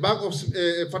jëndee a bag of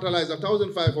fertilizer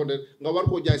 1,500 nga war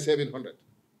koo jaay 700.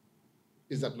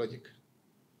 Is that logic?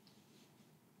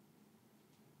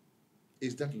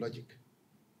 Is that logic?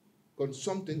 Because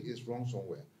something is wrong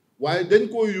somewhere. Why then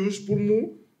ko use pour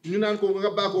mu ñu naan ko nga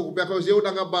baax ko because yow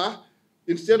da nga baax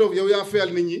instead of yow yaa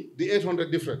fayal nit ñi the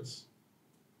 800 difference.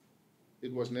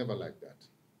 It was never like that.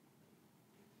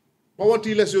 Power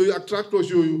tillers yooyu ak tractors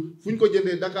yooyu fu ñu ko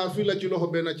jëndee Dakar fii la ci loxo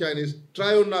benn Chinese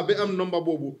tryoon naa ba am number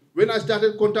boobu when I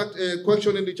started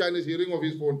questioning the Chinese he ring off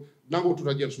his phone nangu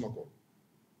tuta jël suma ko.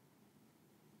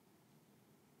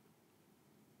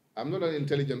 I'm not an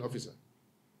intelligent officer.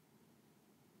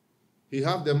 He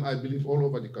have them, I believe, all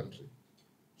over the country.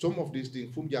 Some of these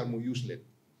things, Fumjar mu useless.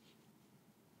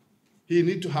 He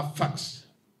need to have facts,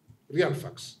 real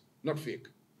facts, not fake.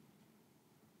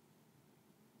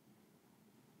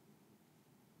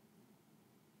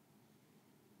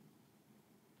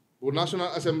 The National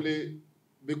Assembly,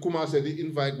 Bikuma said they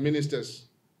invite ministers.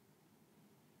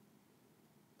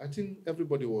 I think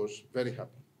everybody was very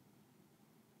happy.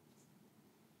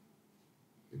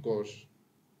 Because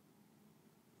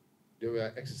they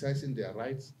were exercising their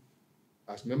rights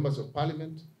as members of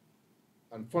parliament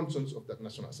and functions of that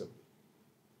National Assembly.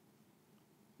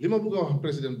 Lima buga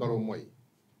President Barrow Moy,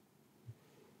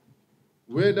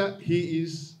 whether he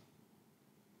is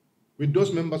with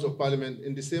those members of parliament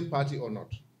in the same party or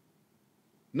not,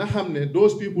 nahamne,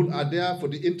 those people are there for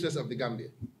the interest of the Gambia.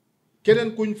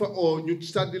 Kenen kunfa or you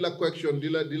start the question,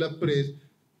 the praise,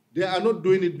 they are not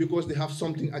doing it because they have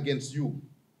something against you.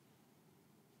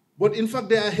 But in fact,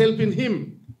 they are helping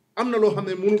him.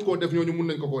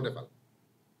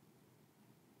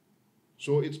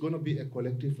 So it's going to be a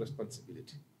collective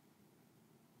responsibility.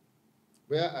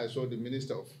 Where I saw the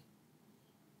Minister of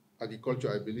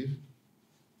Agriculture, I believe,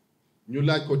 ñu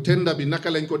laaj ko tender bi naka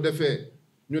lañ ko defee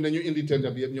ñu ne ñu indi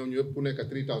tender bi yëpp ñoom ñu yëpp ku nekk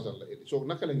 3,000 la indi so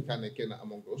naka lañ tànnee kenn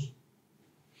among those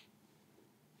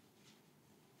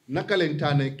naka lañ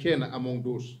tànnee kenn among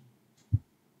those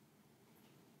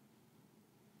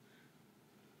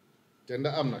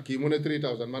tender am na kii mu ne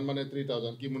 3,000 man ma ne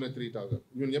 3,000 kii mu ne 3,000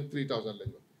 ñun ñëpp 3,000 lañ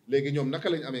wax léegi ñoom naka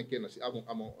lañ amee kenn si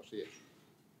among aussi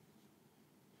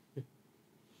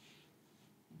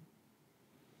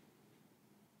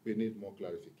we need more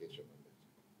clarification on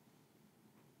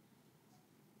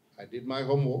that. I did my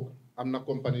homework. I'm not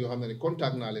company you have any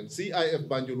contact now. CIF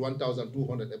Banjul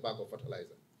 1,200 a bag of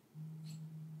fertilizer.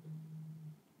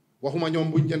 Wahuma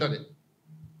ñom buñ jënda de.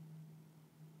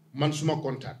 Man suma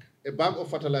contact. A bag of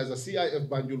fertilizer CIF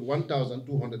Banjul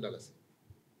 $1,200.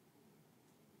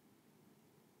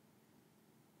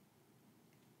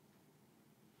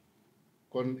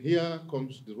 Here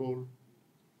comes the role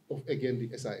of again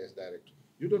the SIS director.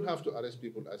 You don't have to arrest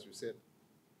people, as you said,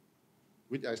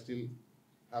 which I still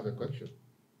have a question.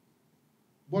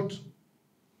 But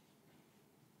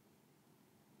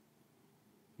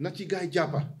Nachigai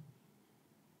Japa,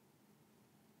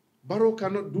 Barrow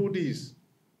cannot do this.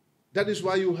 That is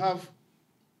why you have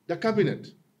the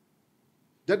cabinet.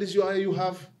 That is why you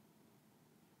have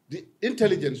the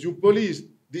intelligence, you police,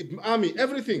 the army,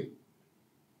 everything.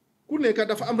 Kuneka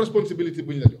dafa am responsibility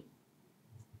buñ la jox.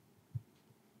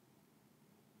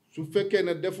 Su fekkee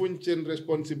ne defuñ seen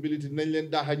responsibility nañ leen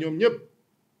daaxa ñoom ñëpp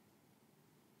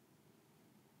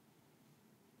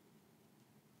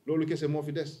loolu kese moo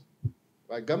fi des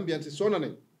waaye Gambian si sonna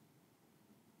nañ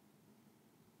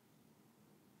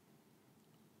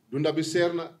dunda bi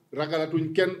seer na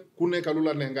ragalatuñ kenn ku nekk lu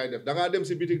la neex ngay def da ngaa dem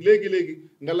si bitik léegi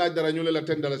nga laaj dara ñu ne la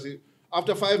 $10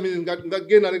 after 5 minutes nga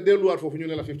génn rek delluwaat foofu ñu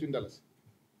ne la $15.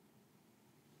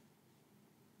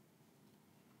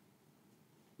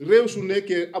 réew su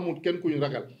nekkee amul kenn kuñ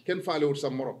ragal kenn faalewut sa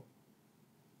morom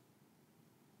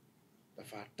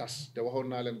dafa tas te waxoon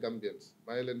naa leen Gambians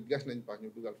bàyyi leen gas nañ pax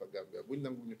ñu dugal fa Gambia buñ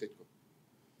nangu ñu tëj ko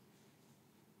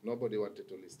nobody wanted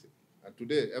to listen and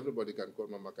today everybody can call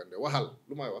Mama Kandeh waxal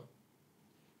lu may wax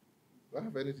I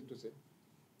have anything to say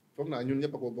foog naa ñun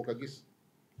ñëpp a ko bokk a gis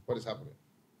what is happening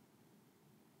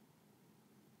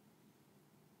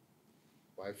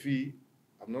waaye fii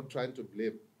I'm not trying to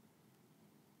blame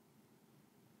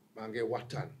Mange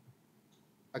Watan,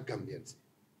 a Gambians,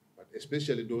 but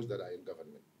especially those that are in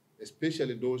government,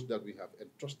 especially those that we have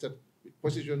entrusted with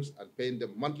positions and paying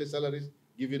them monthly salaries,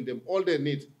 giving them all they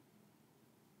need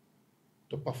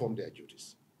to perform their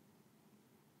duties.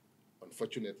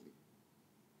 Unfortunately,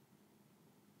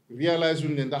 realize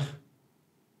ne ndax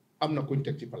am na kuñ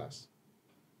teg ci place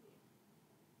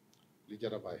li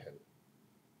jar a bàyyi xel.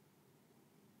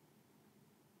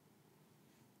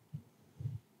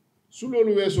 Su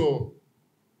loolu weesoo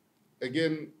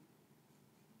again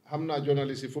xam naa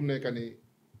journaliste yi fu mu nekk nii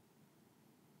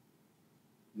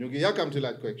ñu ngi yàkkamti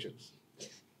laaj questions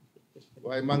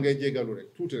waaye maa ngay jégalu rek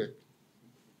tuuti rek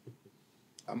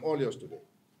I'm all yours today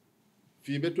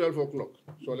fii ba 12 o'clock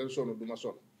soo leen sonn du ma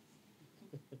sonn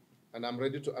and I'm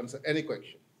ready to answer any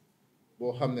question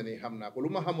boo xam ne ni xam naa ko lu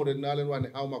ma xamul rek naa leen wax ne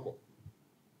xaw ma ko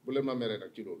bu leen ma mere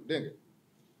nag ci loolu dégg nga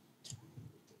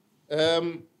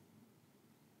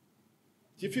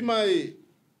ci fi may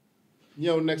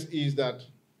ñëw next is that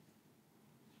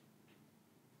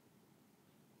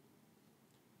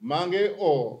maa ngi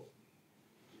oo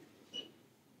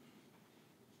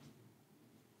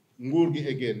nguur gi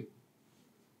again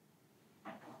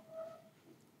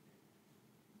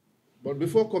but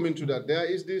before coming to that there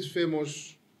is this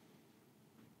famous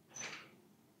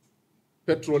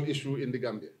petrol issue in the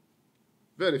Gambia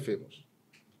very famous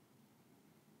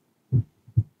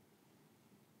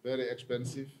very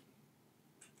expensive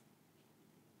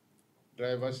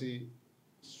drivers yi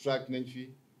strike nañ fi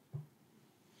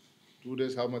 2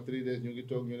 days how much 3 days ñu ngi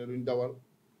toog ñu ne duñ dawal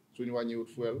suñu wàññiwut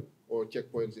fuel or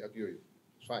checkpoints yi ak yooyu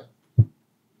it's fine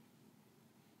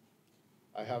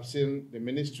I have seen the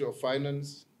Ministry of Finance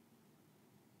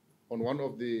on one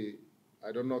of the I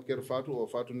don't know Kerr Fatou or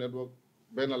Fatou network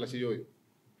benn la si yooyu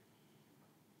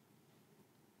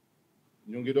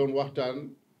ñu ngi doon waxtaan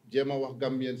jéem a wax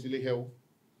Gambien si li xew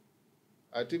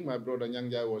I think my brother Nyang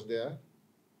Jai was there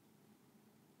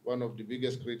one of the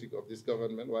biggest critics of this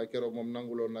government waaye keroog moom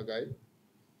nanguloon na gaay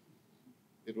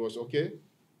it was okay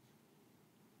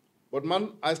but man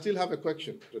I still have a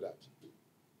question to that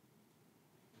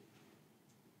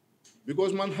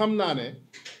because man xam naa ne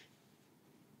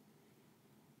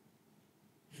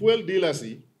fuel dealers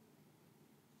yi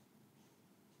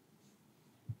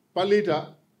per litre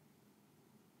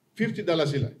 $50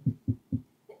 la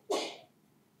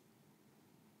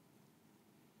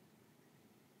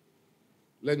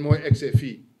lañ mooy excès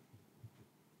fii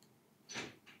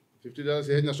 $50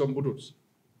 xëy na som butut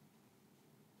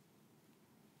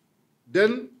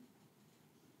then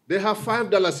they have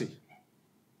 $5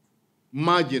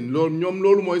 margin loolu ñoom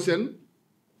loolu mooy seen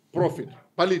profit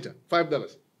per litre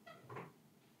 $5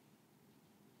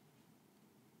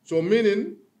 so meaning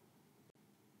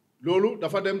loolu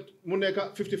dafa dem mu nekk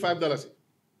 $55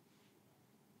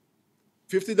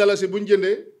 $50 bu ñu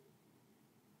jëndee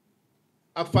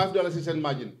ak $5 seen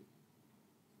margin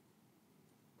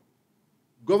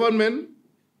government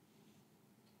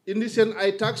indi seen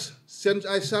ay tax seen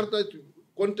ay sarta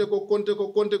compté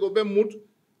ko ba mut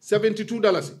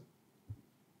 $72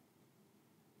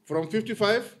 from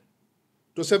 55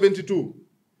 to 72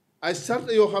 ay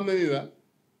sarta yoo xam ne ni la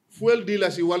fuel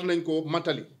dealers yi war nañ ko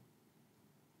matali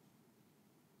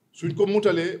suñ ko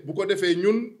mutalee bu ko defee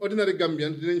ñun ordinary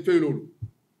Gambian dinañ fay loolu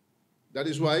that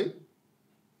is why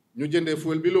ñu jëndee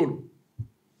fuel bi loolu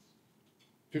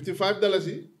 $55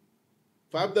 yi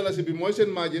 $5 bi mooy seen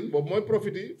margin boobu mooy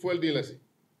profit yi fuel dealers yi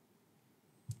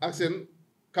ak seen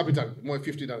capital bi mooy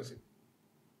 $50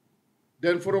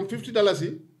 then from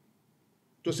 $50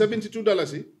 to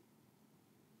 $72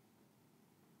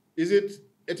 is it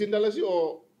 $18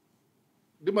 or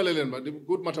dimbale leen ba the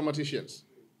good mathematicians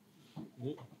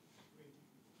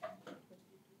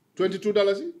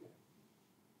 $22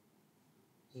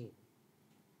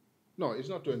 no it's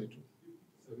not 22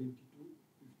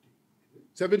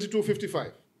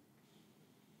 72.55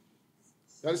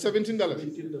 that is $17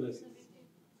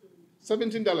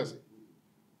 $17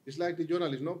 it's like the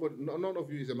journalist no but none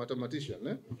of you is a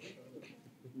mathematician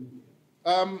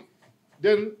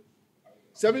then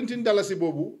 $17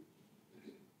 boobu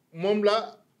moom la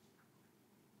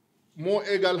moo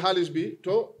égal xaalis bi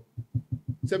to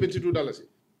 $72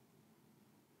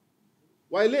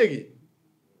 waaye léegi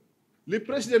li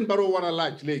président Barrow war a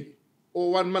laaj léegi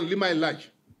o wan man li may laaj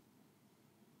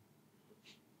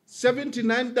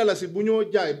 $79 bu ñoo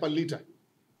jaay par litre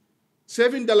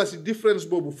 $7 difference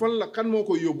boobu fan la kan moo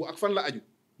koy yóbbu ak fan la aju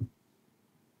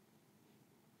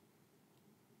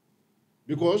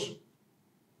because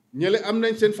ñële am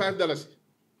nañ seen $5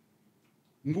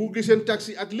 nguur gi seen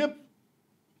taxi ak lépp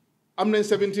am nañ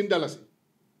 $17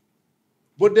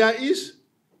 but there is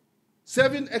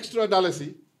 $7 extra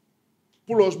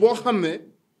plus boo xam ne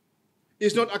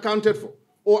is not accounted for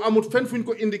or amut fenn fuñ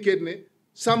ko indicate ne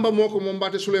Samba moo ko moom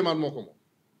mbaate Suleiman moo ko moom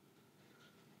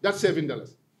that's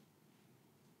 $7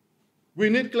 we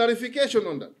need clarification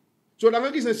on that so da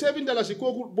nga gis ne $7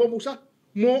 kooku boobu sax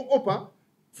moo ëppa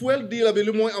fuel dealer bi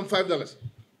li mooy am $5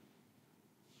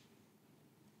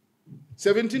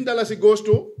 $17 goes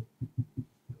to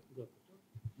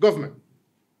government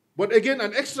but again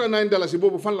an extra $9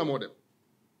 boobu fan la moo dem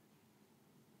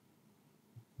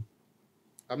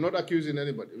I'm not accusing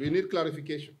anybody we need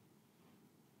clarification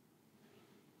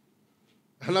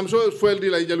xanam soo fuel di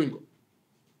lay jaluñ ko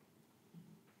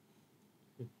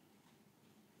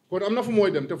kon am na fu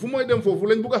mooy dem te fu mooy dem foofu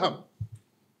lañ bugg a xam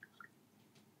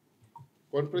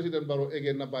kon président Barrow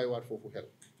egeen na bàyyiwaat foofu xel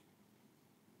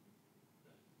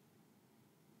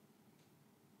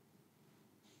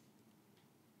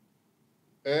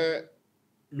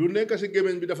lu nekk ci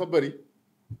gémmiñ bi dafa bari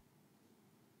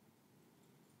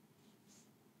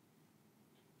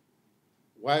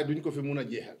waaye duñ ko fi mun a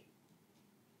jeexal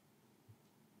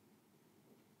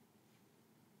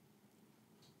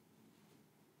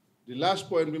the last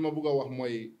point bi ma bugg a wax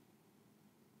mooy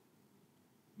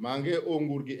maa ngi oo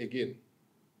nguur gi again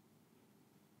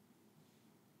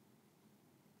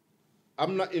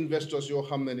am na investors yoo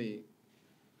xam ne nii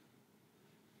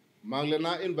maa ngi leen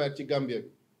naa invite ci Gambia bi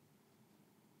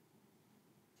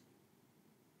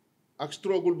ak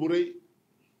struggle bu rëy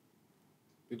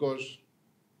because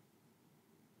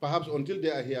perhaps until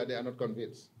they are here they are not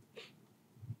convinced.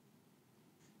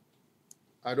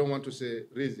 I don't want to say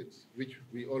reasons, which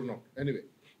we all know. Anyway,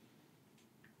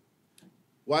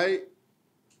 why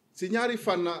si ñaari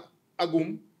fan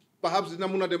agum perhaps dina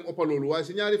mun a dem ëppa loolu waaye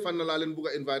si ñaari fan laa leen bugg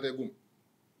a invité agum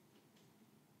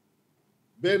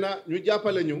benn ñu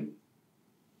jàppale ñu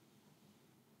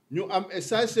am a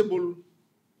sizable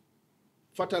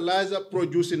fertilizer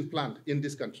producing plant in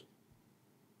this country.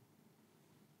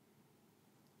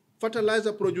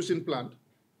 Fertilizer producing plant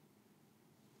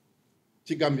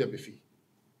ci Gambia bi fii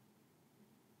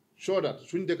so that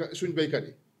suñ béykat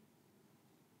yi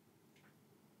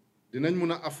dinañ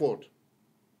mun a afford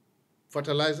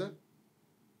fertilizer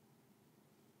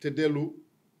te dellu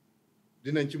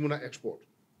dinañ ci mun a export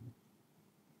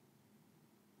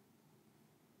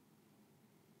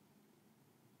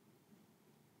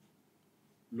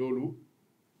loolu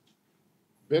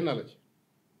benn la ci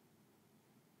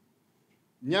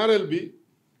ñaareel bi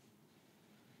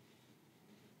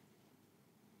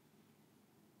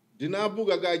dinaa bugg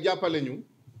a gaa jàppale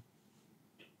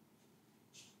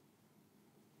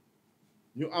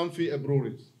ñu am fii a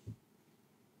brewery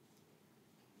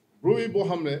boo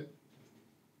xam ne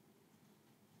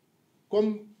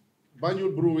comme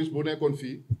Banjul breweries bu nekkoon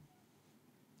fii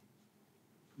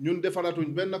ñun defaratuñ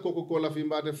benn Coca-Cola fii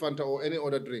mbaate Fanta or any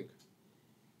other drink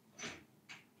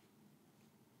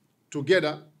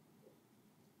together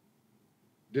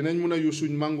dinañ mun a yu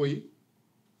suñ mango yi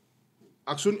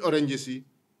ak suñ oranges yi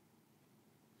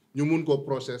ñu mun koo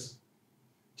process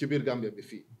ci biir Gambia bi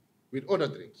fii with other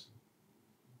drinks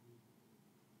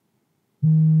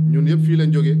ñun yëpp fii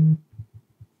lañ jógee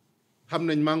xam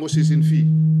nañ mango season fii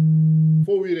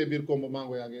foo wiiree biir kombo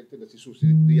mango yaa ngi tëdd ci suuf si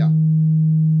di yàqu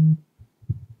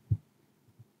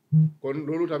kon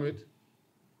loolu tamit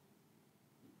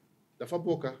dafa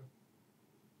bokka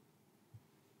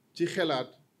ci xelaat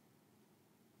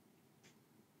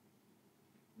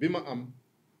bi ma am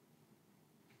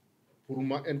pour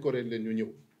ma encourage leen ñu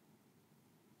ñëw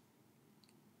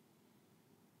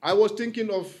I was thinking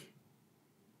of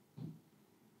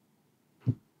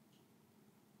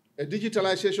a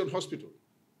digitalization hospital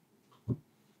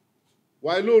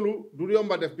waaye loolu du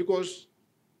yomba def because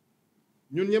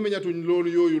ñun ñemeñatuñ loolu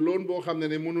yooyu loon boo xam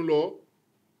ne mënuloo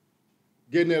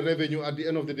génne revenue at the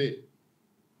end of the day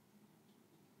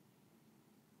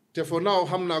te for now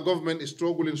xam naa government is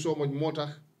struggling so much moo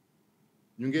tax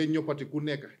ñu ngey ñoppati ku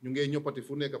nekk ñu ngey ñoppati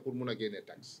fu nekk pour mun a génne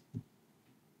tax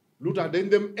lu tax dañ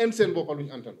dem en seen boppa luñ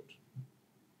antanut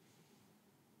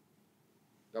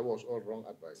that was all wrong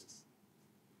advices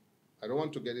I don't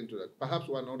want to get into that perhaps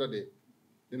one other day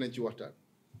dinañ ci waxtaan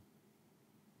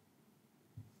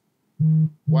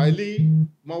waaye lii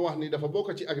ma wax ni dafa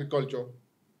bokk ci agriculture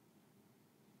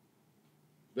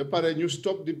ba pare ñu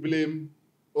stop the blame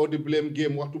or the blame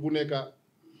game waxtu bu nekk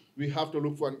we have to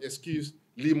look for an excuse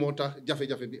lii moo tax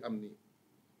jafe-jafe bi am nii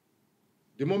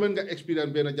the moment nga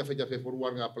experience benn jafe-jafe pour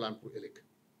war ngaa plan pour ëllëg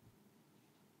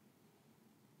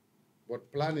but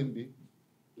planning bi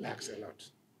lacks a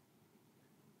lot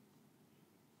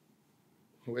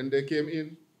when they came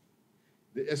in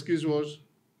the excuse was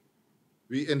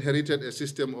we inherited a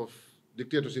system of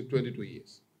dictatorship 22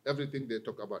 years everything they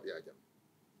talk about Yajam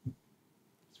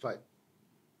it's fine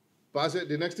pass it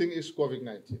the next thing is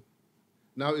COVID-19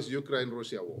 now is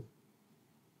Ukraine-Russia war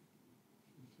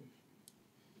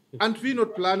and we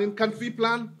not planning can't we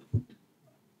plan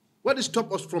what is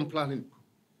stop us from planning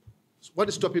what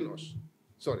is stopping us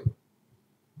sorry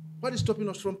what is stopping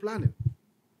us from planning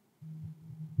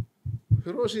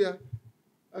Russia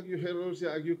ak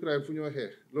Ukraine fu ñoo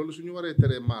xeex loolu suñu waree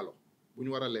teree maalo bu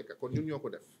ñu war a lekk kon ñun ñoo ko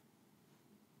def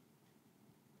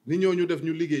ni ñu def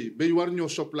ñu liggéey ba war ñoo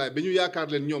supply ba ñu yaakaar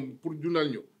leen ñoom pour dundal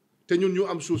ñu te ñun ñu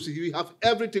am suuf si we have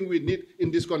everything we need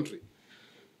in this country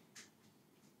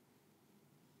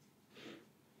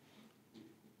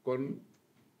kon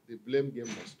the blame game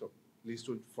must stop lii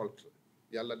suñ faute la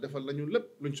yàlla defal nañu lépp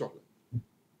luñ soxla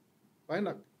waaye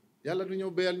nag yàlla du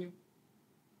ñëw béyal ñu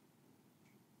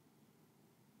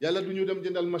yàlla du ñu dem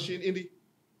jëndal machine indi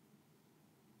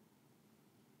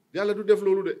yàlla du def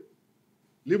loolu de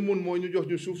li mun mooy ñu jox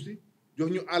ñu suuf si jox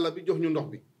ñu àll bi jox ñu ndox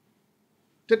bi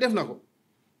te def na ko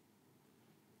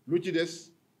lu ci des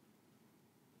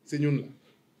si ñun la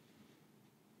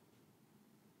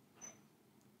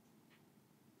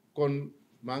kon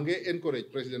maa ngi encourage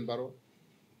président Barrow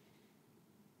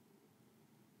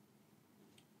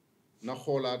na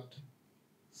xoolaat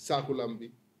saakulam bi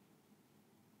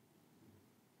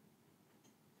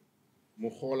mu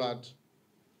xoolaat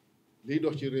liy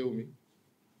dox ci réew mi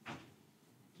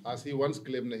as he once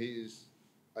claimed that he is,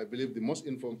 I believe, the most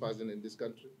informed person in this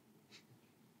country.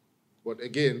 But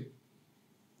again,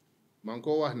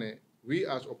 Manko Wahne, we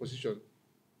as opposition,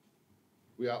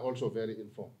 we are also very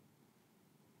informed.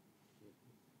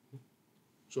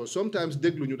 So sometimes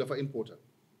déglu ñu dafa important.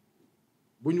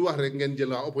 Bu ñu wax rek ngeen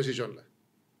jël opposition la.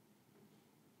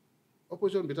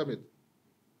 Opposition bi tamit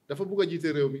dafa bugg a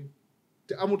jiite réew mi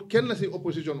te amul kenn si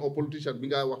opposition or politician bi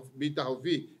nga wax bi taxaw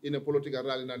fii in a political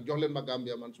rally naan jox leen ma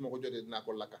Gambia man su ma ko jotee dinaa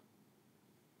ko lakka.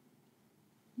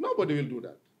 Nobody will do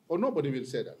that or nobody will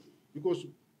say that because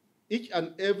each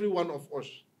and every one of us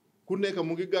ku nekk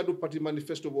mu ngi gàddu parti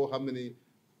manifesto boo xam ne ni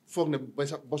foog ne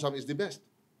bosam is the best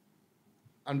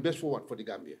and best for what? For the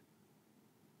Gambia.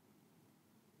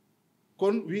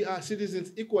 Kon we are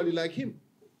citizens equally like him.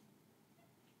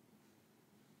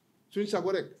 Suñ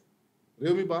sago rek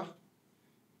réew mi baax.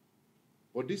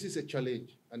 But this is a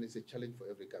challenge, and it's a challenge for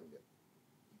every Gambian.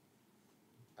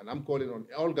 And I'm calling on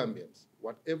all Gambians,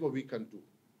 whatever we can do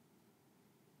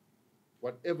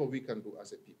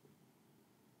as a people,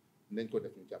 nañ ko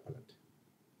def ñu jàppalante.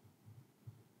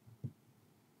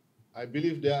 I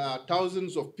believe there are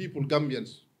thousands of people,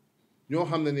 Gambians, ñoo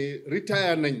xam ne ni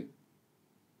retire nañ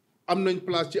am nañ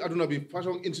place ci aduna bi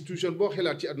façon institution boo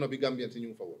xelaat ci aduna bi Gambians ñu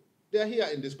ngi fa woon. They are here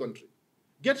in this country.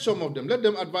 Get some of them, let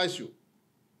them advise you.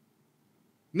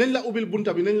 nañ la ubbil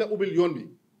bunta bi nañ la ubbil yoon bi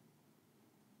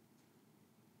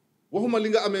waxuma li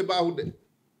nga amee baaxut de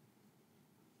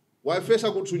waaye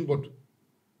feesagut suñ bot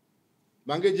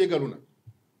maa ngi jégalu nag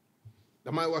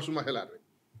damay wax suma xelaat rek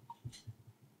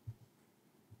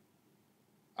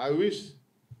I wish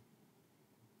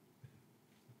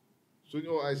suñ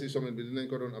OIC summit bi dinañ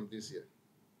ko doon am this year.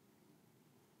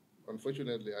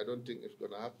 Unfortunately, I don't think it's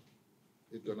gonna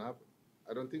happen.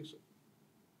 I don't think so.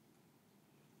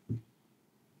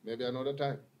 Maybe another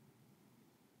time.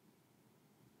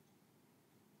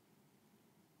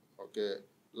 Okay,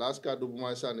 last card bu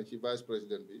may sànni ci vice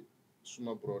président bi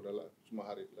suma brother la suma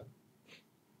xarit la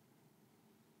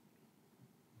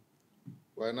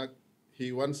waaye nag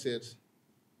he once said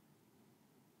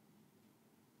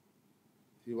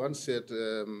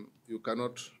you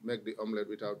cannot make the omelette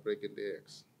without breaking the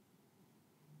eggs.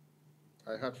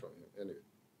 I heard from him anyway.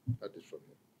 That is from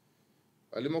him.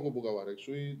 Li ma ko bëgg a wax rek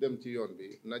suy dem ci yoon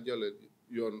bi na jële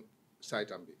yoon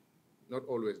saytam bi, not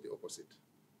always the opposite.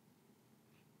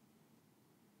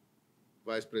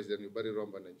 Vice président yu bari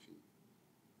romba nañ fii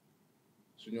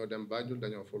su ñoo dem Banjul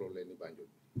dañoo follow leen ni Banjul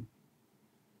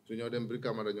su ñoo dem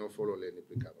Brikama dañoo follow leen ni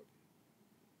Brikama bi.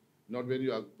 Not when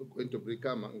you are going to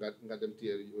Brikama nga dem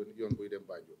tiye yoon buy dem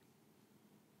Banjul.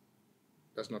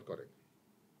 That's not correct.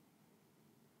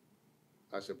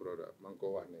 As a brother man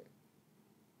ko wax ne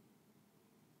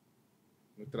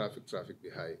no traffic be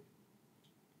high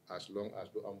as long as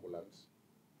the ambulance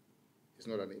is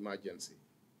not an emergency.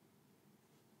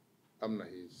 Amna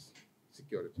his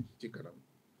security ci kanam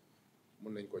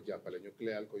mun nañ ko jàppale ñu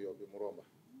clear ko yoon bi mu romba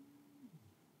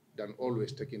than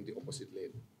always taking the opposite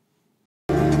lane.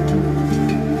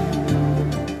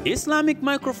 Islamic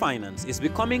microfinance is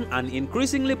becoming an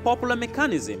increasingly popular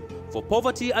mechanism for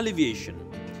poverty alleviation,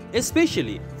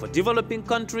 especially for developing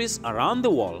countries around the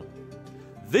world.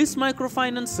 This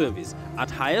microfinance service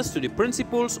adheres to the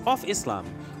principles of Islam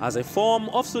as a form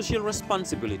of social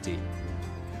responsibility.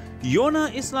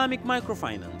 Yona Islamic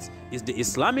Microfinance is the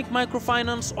Islamic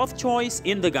microfinance of choice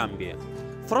in the Gambia,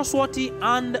 trustworthy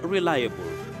and reliable.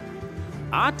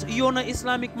 At Yona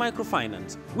Islamic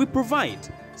Microfinance, we provide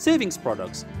savings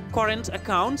products, current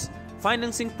accounts,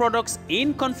 financing products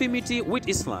in conformity with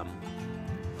Islam.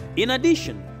 In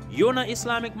addition, Yona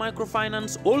Islamic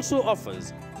Microfinance also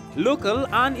offers local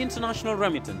and international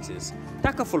remittances,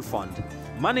 takaful fund,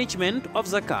 management of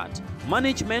zakat,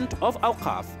 management of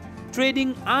awqaf,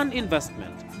 trading and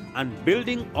investment, and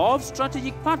building of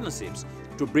strategic partnerships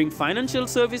to bring financial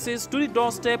services to the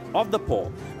doorstep of the poor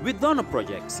with donor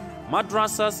projects,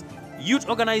 madrasas, youth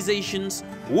organizations,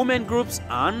 women groups,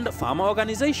 and farmer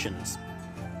organizations.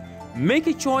 Make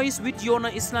a choice with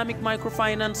Yona Islamic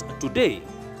Microfinance today.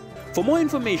 For more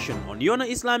information on Yona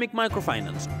Islamic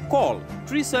Microfinance, call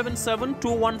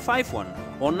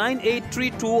 377-2151 or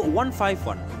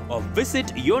 9832-151 or visit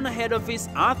Yona head office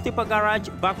at Tipa Garage,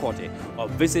 Bakote, or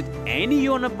visit any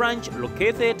Yona branch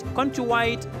located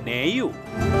countrywide near you.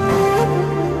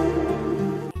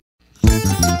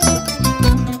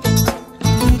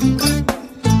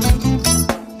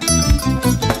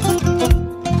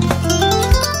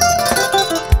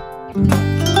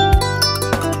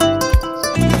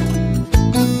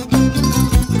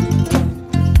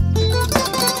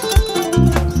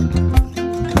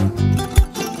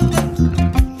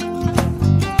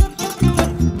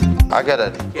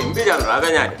 Agada. Mbijan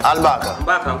aganya. Albaka.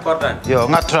 Mbaka important. Yo,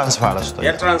 nga transfer la sto.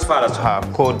 Ya transfer la sto. Ha,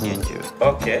 code nyenje.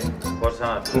 Okay. What's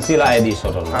that? Nsila ID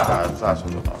soto. Ah, sa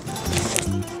soto.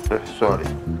 Sorry.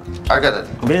 Agada.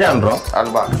 Mbijan bro.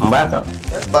 Albaka. Mbaka.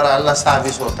 Bara alla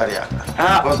service o tariaka.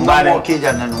 Ah, mbare ki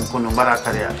janna nun kunu bara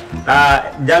tariaka. Ah,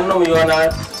 jannom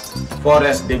yona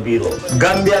forest de bureau.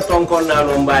 Gambia tonkon na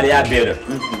no mbare ya bere.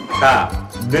 Ah.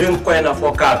 Birim koyna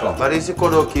fo kato bari si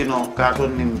kodo kino kato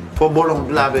nim fo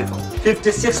bolong labe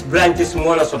 56 branches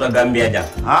mola soto Gambia ja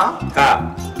ha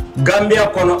Gambia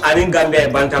kono ani Gambia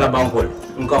bantala bankol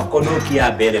nko kodo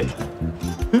kiya bele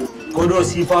kodo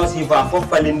sifa fo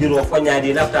falindiro fo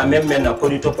nyaadi lafta même na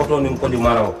kodi to poto nin kodi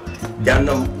maraw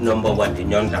jannom number 1 ti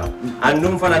nyonta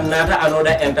andum fana nata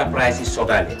anoda enterprise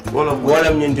sotale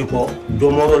wolam nyindi ko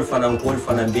domorol fana kol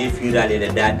fana be firale de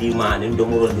dadi man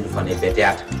domorol dir fana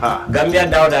beteata Gambia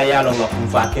dawda yalo ngam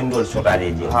fa kendol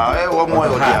sotale je wo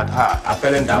moyo diat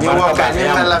apelenta baraka ni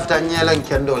na lafta nyelan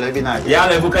kendol e bina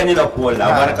yalo bu kanila ko la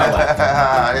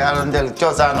baraka yalo ndel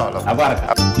ciosano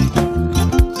baraka